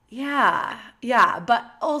 Yeah, but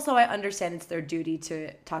also I understand it's their duty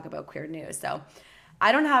to talk about queer news. So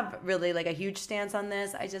I don't have really like a huge stance on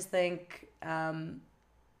this. I just think, you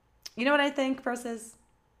know what I think versus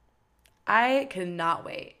I cannot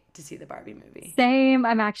wait to see the Barbie movie. Same.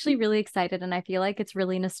 I'm actually really excited and I feel like it's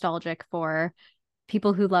really nostalgic for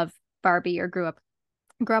people who love Barbie or grew up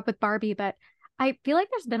with Barbie, but I feel like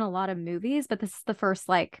there's been a lot of movies, but this is the first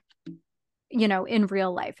like, in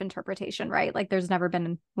real life interpretation, right? Like there's never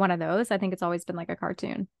been one of those. I think it's always been like a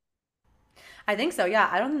cartoon. I think so, yeah.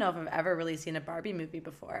 I don't know if I've ever really seen a Barbie movie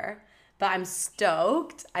before, but I'm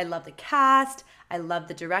stoked. I love the cast. I love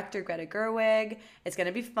the director, Greta Gerwig. It's going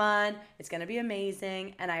to be fun. It's going to be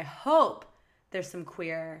amazing. And I hope there's some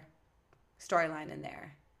queer storyline in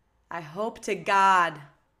there. I hope to God,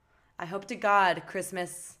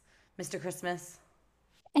 Christmas, Mr. Christmas.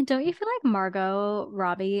 And don't you feel like Margot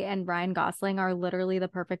Robbie and Ryan Gosling are literally the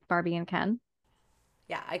perfect Barbie and Ken?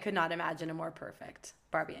 Yeah, I could not imagine a more perfect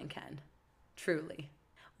Barbie and Ken. Truly.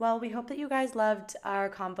 Well, we hope that you guys loved our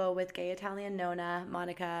combo with Gay Italian Nonna.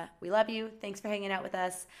 Monica, we love you. Thanks for hanging out with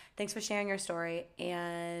us. Thanks for sharing your story.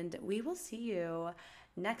 And we will see you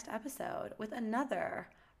next episode with another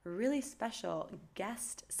really special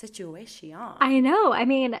guest situation. I know. I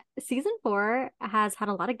mean, season 4 has had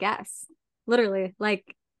a lot of guests. Literally,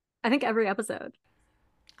 like, I think every episode.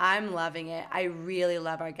 I'm loving it. I really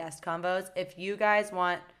love our guest combos. If you guys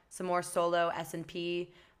want some more solo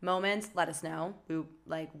S&P moments, let us know.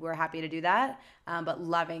 We're happy to do that. But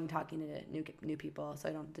loving talking to new people, so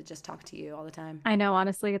I don't have to just talk to you all the time. I know,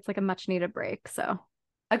 honestly, it's like a much needed break. So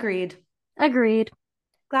agreed.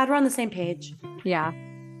 Glad we're on the same page. Yeah.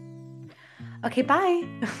 Okay, bye.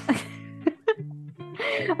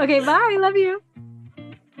 Okay, bye. Love you.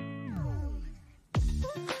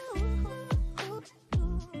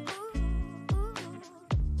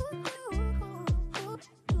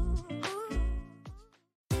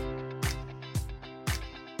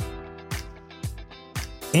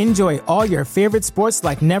 Enjoy all your favorite sports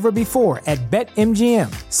like never before at BetMGM.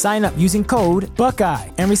 Sign up using code Buckeye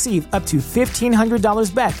and receive up to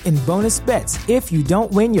 $1,500 back in bonus bets if you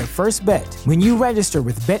don't win your first bet. When you register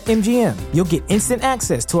with BetMGM, you'll get instant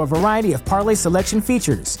access to a variety of parlay selection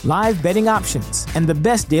features, live betting options, and the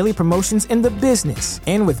best daily promotions in the business.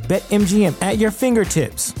 And with BetMGM at your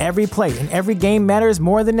fingertips, every play and every game matters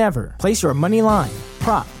more than ever. Place your money line,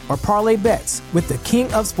 prop, or parlay bets with the king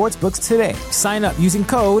of sportsbooks today. Sign up using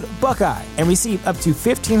code Buckeye and receive up to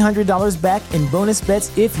 $1,500 back in bonus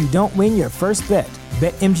bets if you don't win your first bet.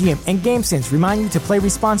 BetMGM and GameSense remind you to play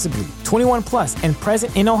responsibly. 21 plus and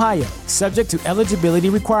present in Ohio, subject to eligibility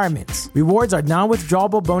requirements. Rewards are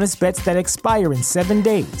non-withdrawable bonus bets that expire in 7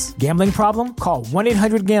 days. Gambling problem? Call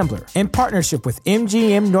 1-800-GAMBLER in partnership with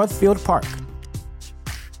MGM Northfield Park.